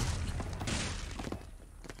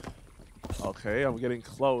 Okay, I'm getting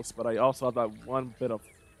close, but I also have that one bit of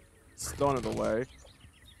stone in the way.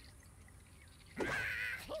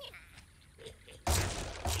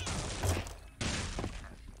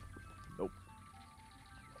 Nope.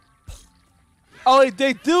 Oh,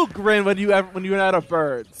 they do grin when you run out of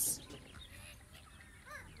birds.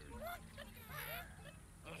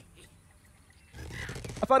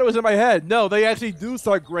 I thought it was in my head. No, they actually do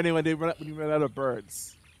start grinning when you run out of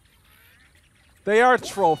birds. They are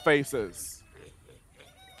troll faces.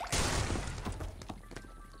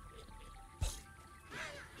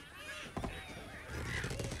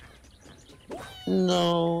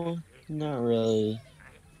 No, not really.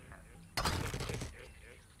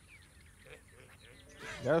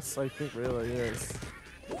 Yes, I think really is.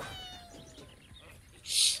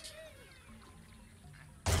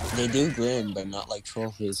 They do grin, but not like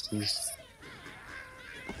troll faces.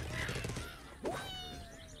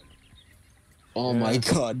 Oh my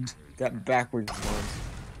god, that backwards one.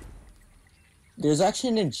 There's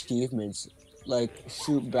actually an achievement, like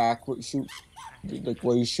like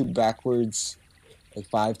where you shoot backwards, like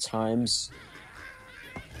 5 times.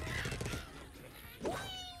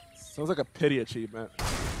 Sounds like a pity achievement.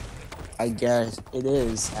 I guess it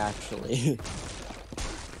is actually.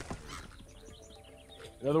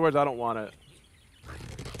 In other words, I don't want it.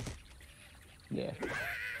 Yeah.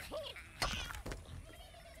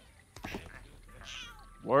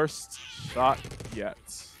 Worst shot yet.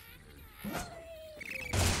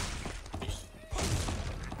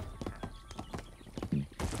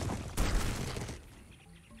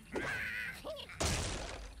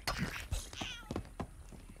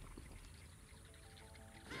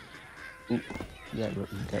 Ooh,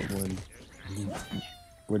 that one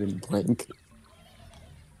wooden plank.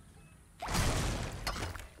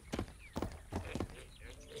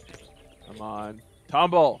 Come on.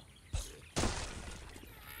 Tumble!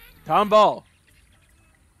 Tumble!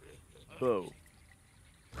 Boo.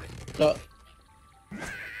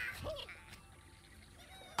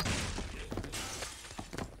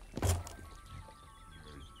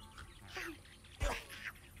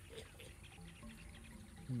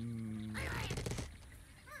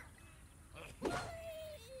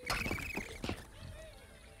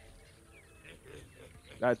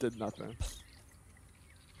 That did nothing.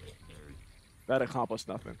 That accomplished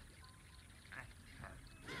nothing.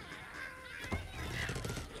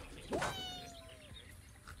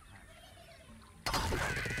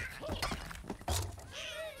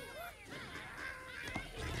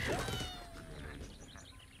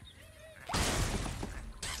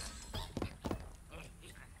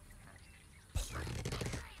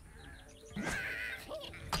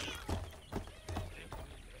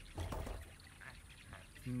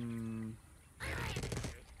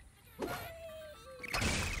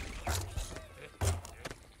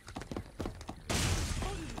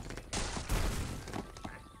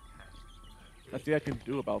 I think I can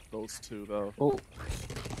do about those two, though. Oh,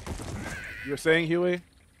 You were saying, Huey?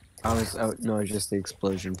 no, it's just the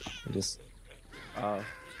explosion.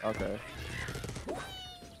 Okay.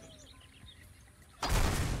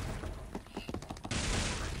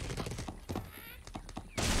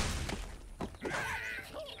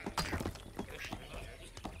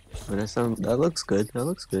 But that looks good. That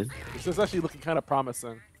looks good. This is actually looking kind of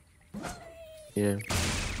promising. Yeah.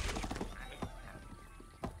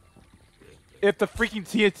 If the freaking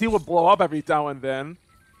TNT would blow up every now and then.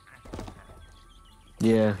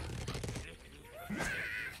 Yeah.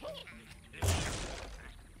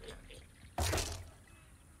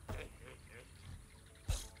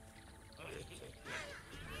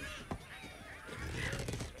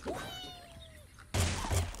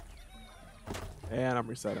 And I'm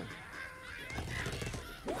resetting.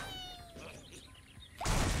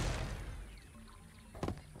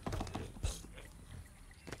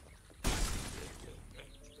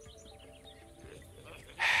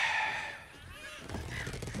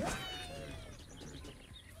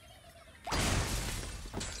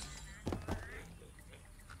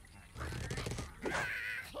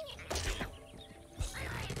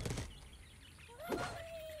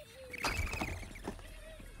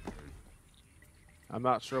 I'm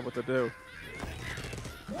not sure what to do.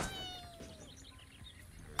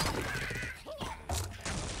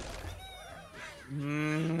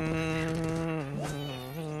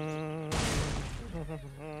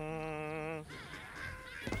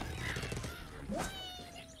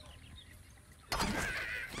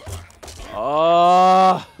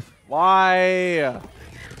 Oh, why?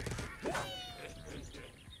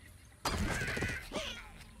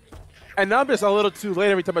 And now I'm just a little too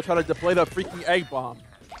late every time I try to deploy the freaking egg bomb.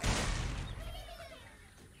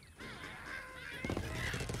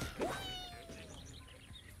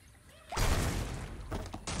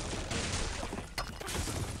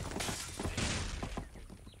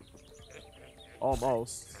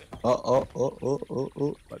 Almost.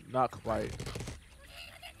 Oh. But not quite.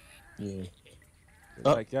 Yeah.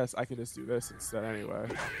 I guess I can just do this instead anyway.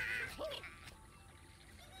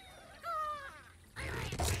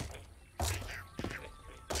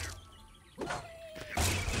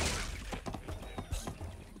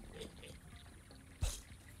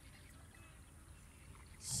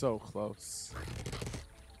 so close.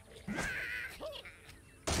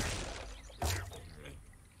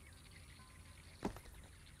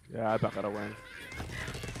 Yeah, I bet I gotta win.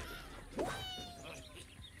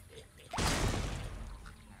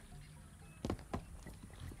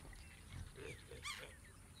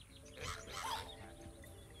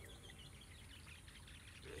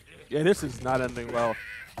 Yeah, this is not ending well.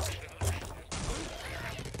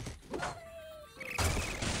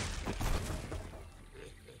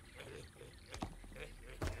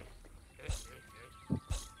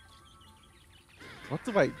 What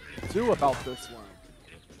do I do about this one?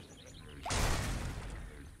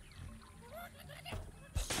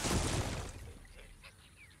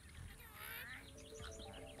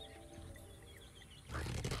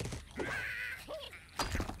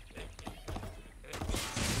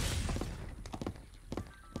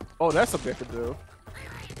 Oh, that's something I could do.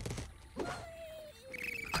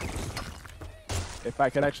 If I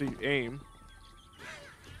can actually aim.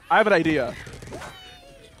 I have an idea.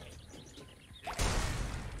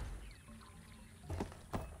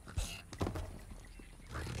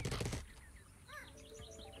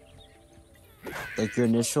 Like your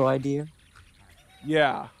initial idea?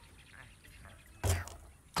 Yeah.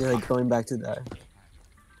 You're like going back to that.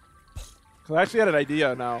 Cause I actually had an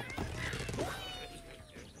idea now.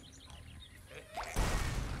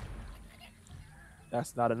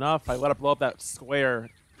 That's not enough. I let it blow up that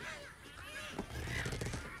square.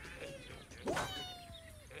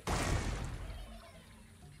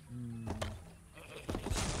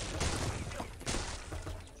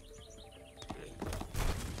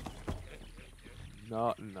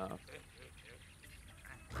 Not enough.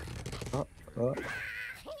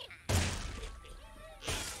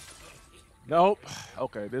 Nope.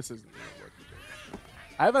 Okay, this isn't gonna work.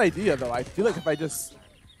 I have an idea though. I feel like if I just...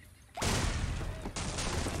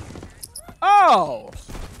 Oh!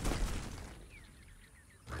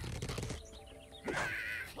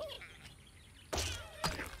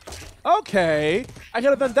 Okay. I could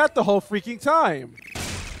have done that the whole freaking time.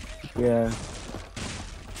 Yeah.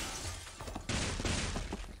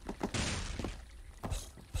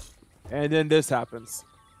 And then this happens.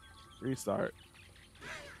 Restart.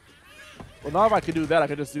 Well, now if I could do that, I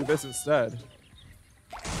could just do this instead.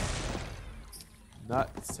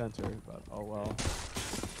 Not center, but oh well.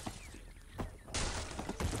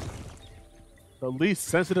 The least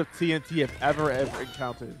sensitive TNT I've ever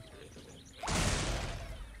encountered.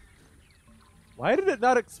 Why did it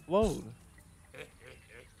not explode?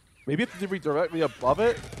 Maybe it did redirect me above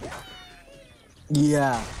it?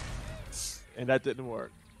 Yeah. And that didn't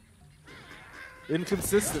work.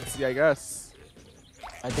 Inconsistency, I guess.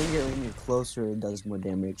 I think when you're closer, it does more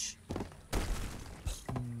damage.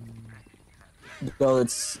 Though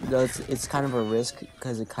it's kind of a risk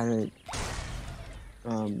because it kind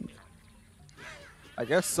of I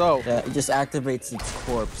guess so. it just activates its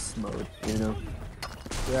corpse mode, you know?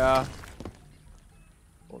 Yeah.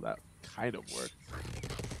 Well, that kind of worked.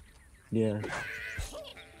 Yeah.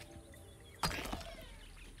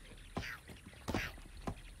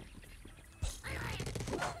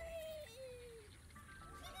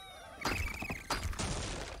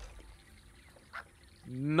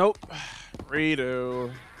 Nope.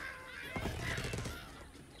 Redo.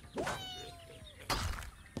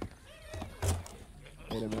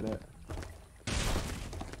 Wait a minute.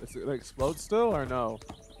 Is it gonna explode still or no?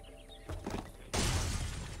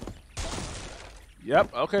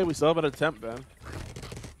 Yep, okay, we still have an attempt then.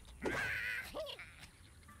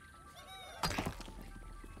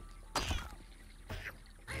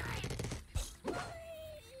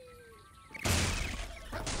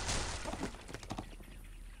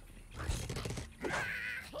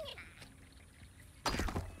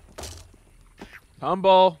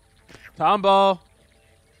 Tumble! Tumble!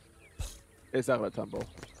 It's not gonna tumble.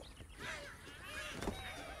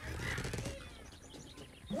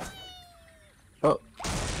 Oh.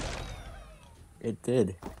 It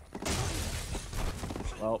did.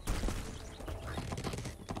 Well.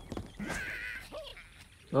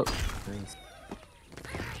 Oh, nice.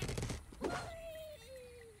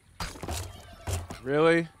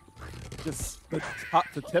 Really? Just the top,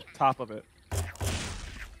 the tip top of it.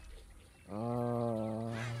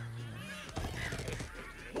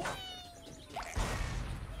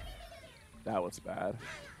 That was bad.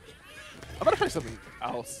 I'm gonna try something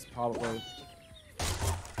else, probably.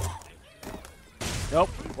 Nope.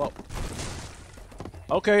 Well.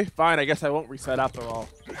 Okay, fine. I guess I won't reset after all.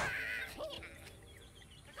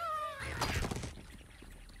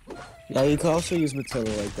 Yeah, you can also use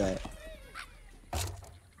Matilda like that.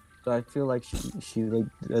 So I feel like she like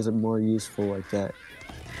does it more useful like that.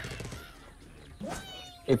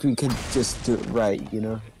 if we could just do it right, you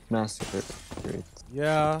know, master it.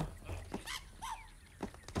 Yeah.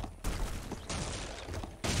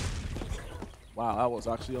 Wow, that was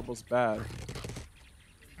actually almost bad.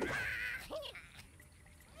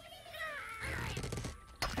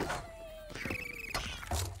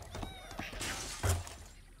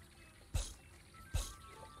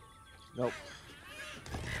 Nope.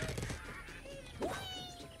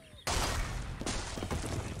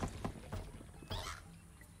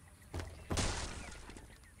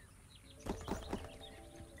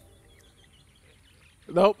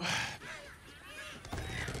 Nope.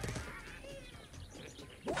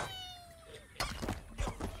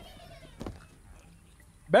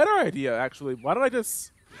 Better idea, actually. Why don't I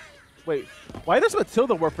just... Wait, why does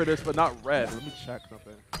Matilda work for this but not red? Let me check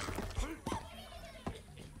something.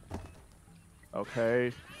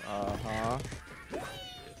 Okay. Uh-huh.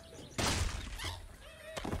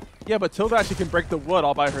 Yeah, Matilda actually can break the wood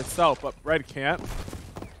all by herself, but red can't.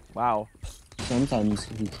 Wow. Sometimes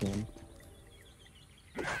he can.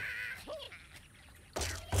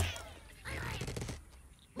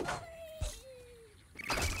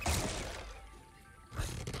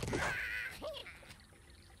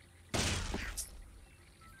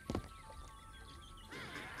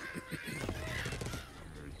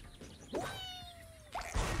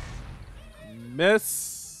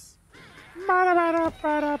 Miss.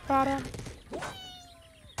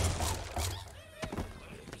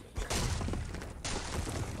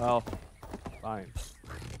 Well, fine.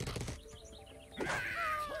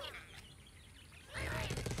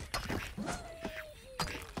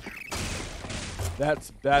 That's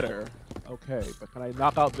better. Okay, but can I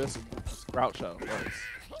knock out this Groucho first?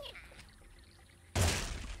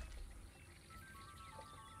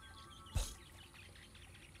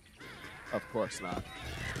 Of course not.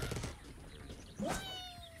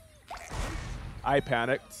 I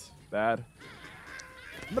panicked. Bad.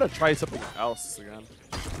 I'm gonna try something else again.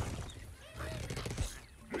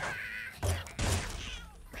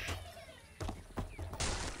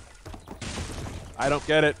 I don't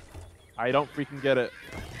get it. I don't freaking get it.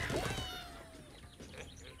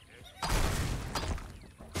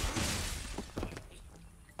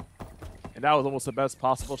 And that was almost the best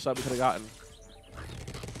possible shot we could have gotten.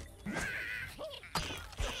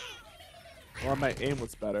 Well, my aim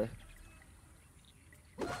was better.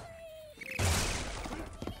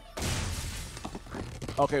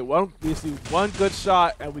 Okay, we just need one good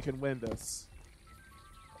shot and we can win this.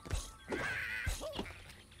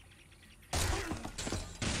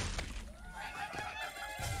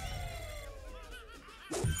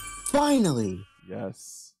 Finally!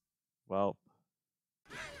 Yes. Well.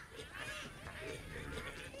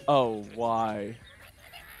 Oh, why?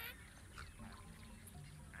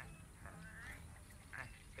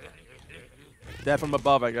 Dead from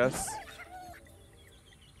above, I guess.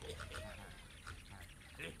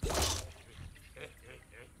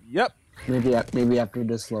 Yep. Maybe after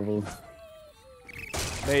this level.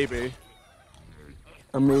 Maybe.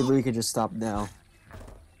 Or maybe we could just stop now.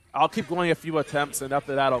 I'll keep going a few attempts, and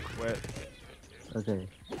after that, I'll quit. Okay.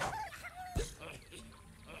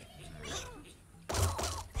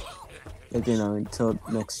 Like, you know, until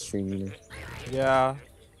next stream, you know. Yeah.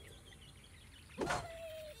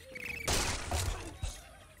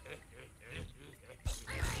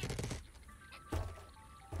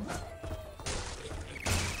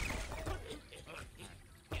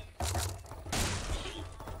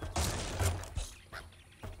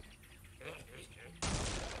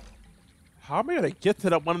 How am I gonna get to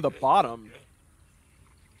that one on the bottom?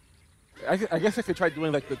 I guess I could try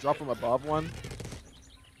doing like the drop from above one.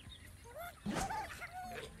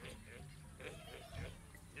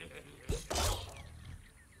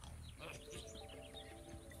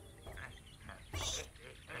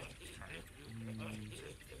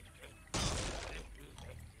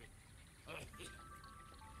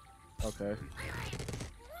 Okay.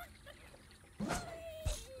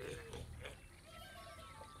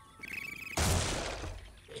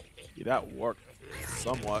 Yeah, that worked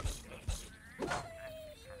somewhat.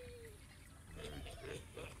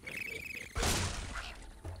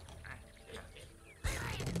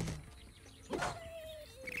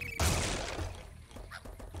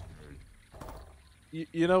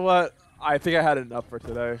 You know what? I think I had enough for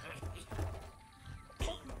today.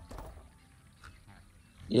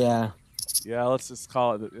 Yeah. Yeah, let's just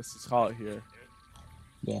call it. Let's just call it here.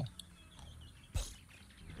 Yeah.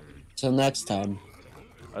 Till next time.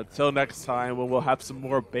 Until next time, when we'll have some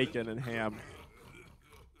more bacon and ham.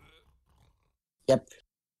 Yep.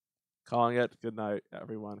 Calling it. Good night,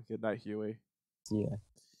 everyone. Good night, Huey. Yeah.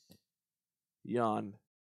 Yawn.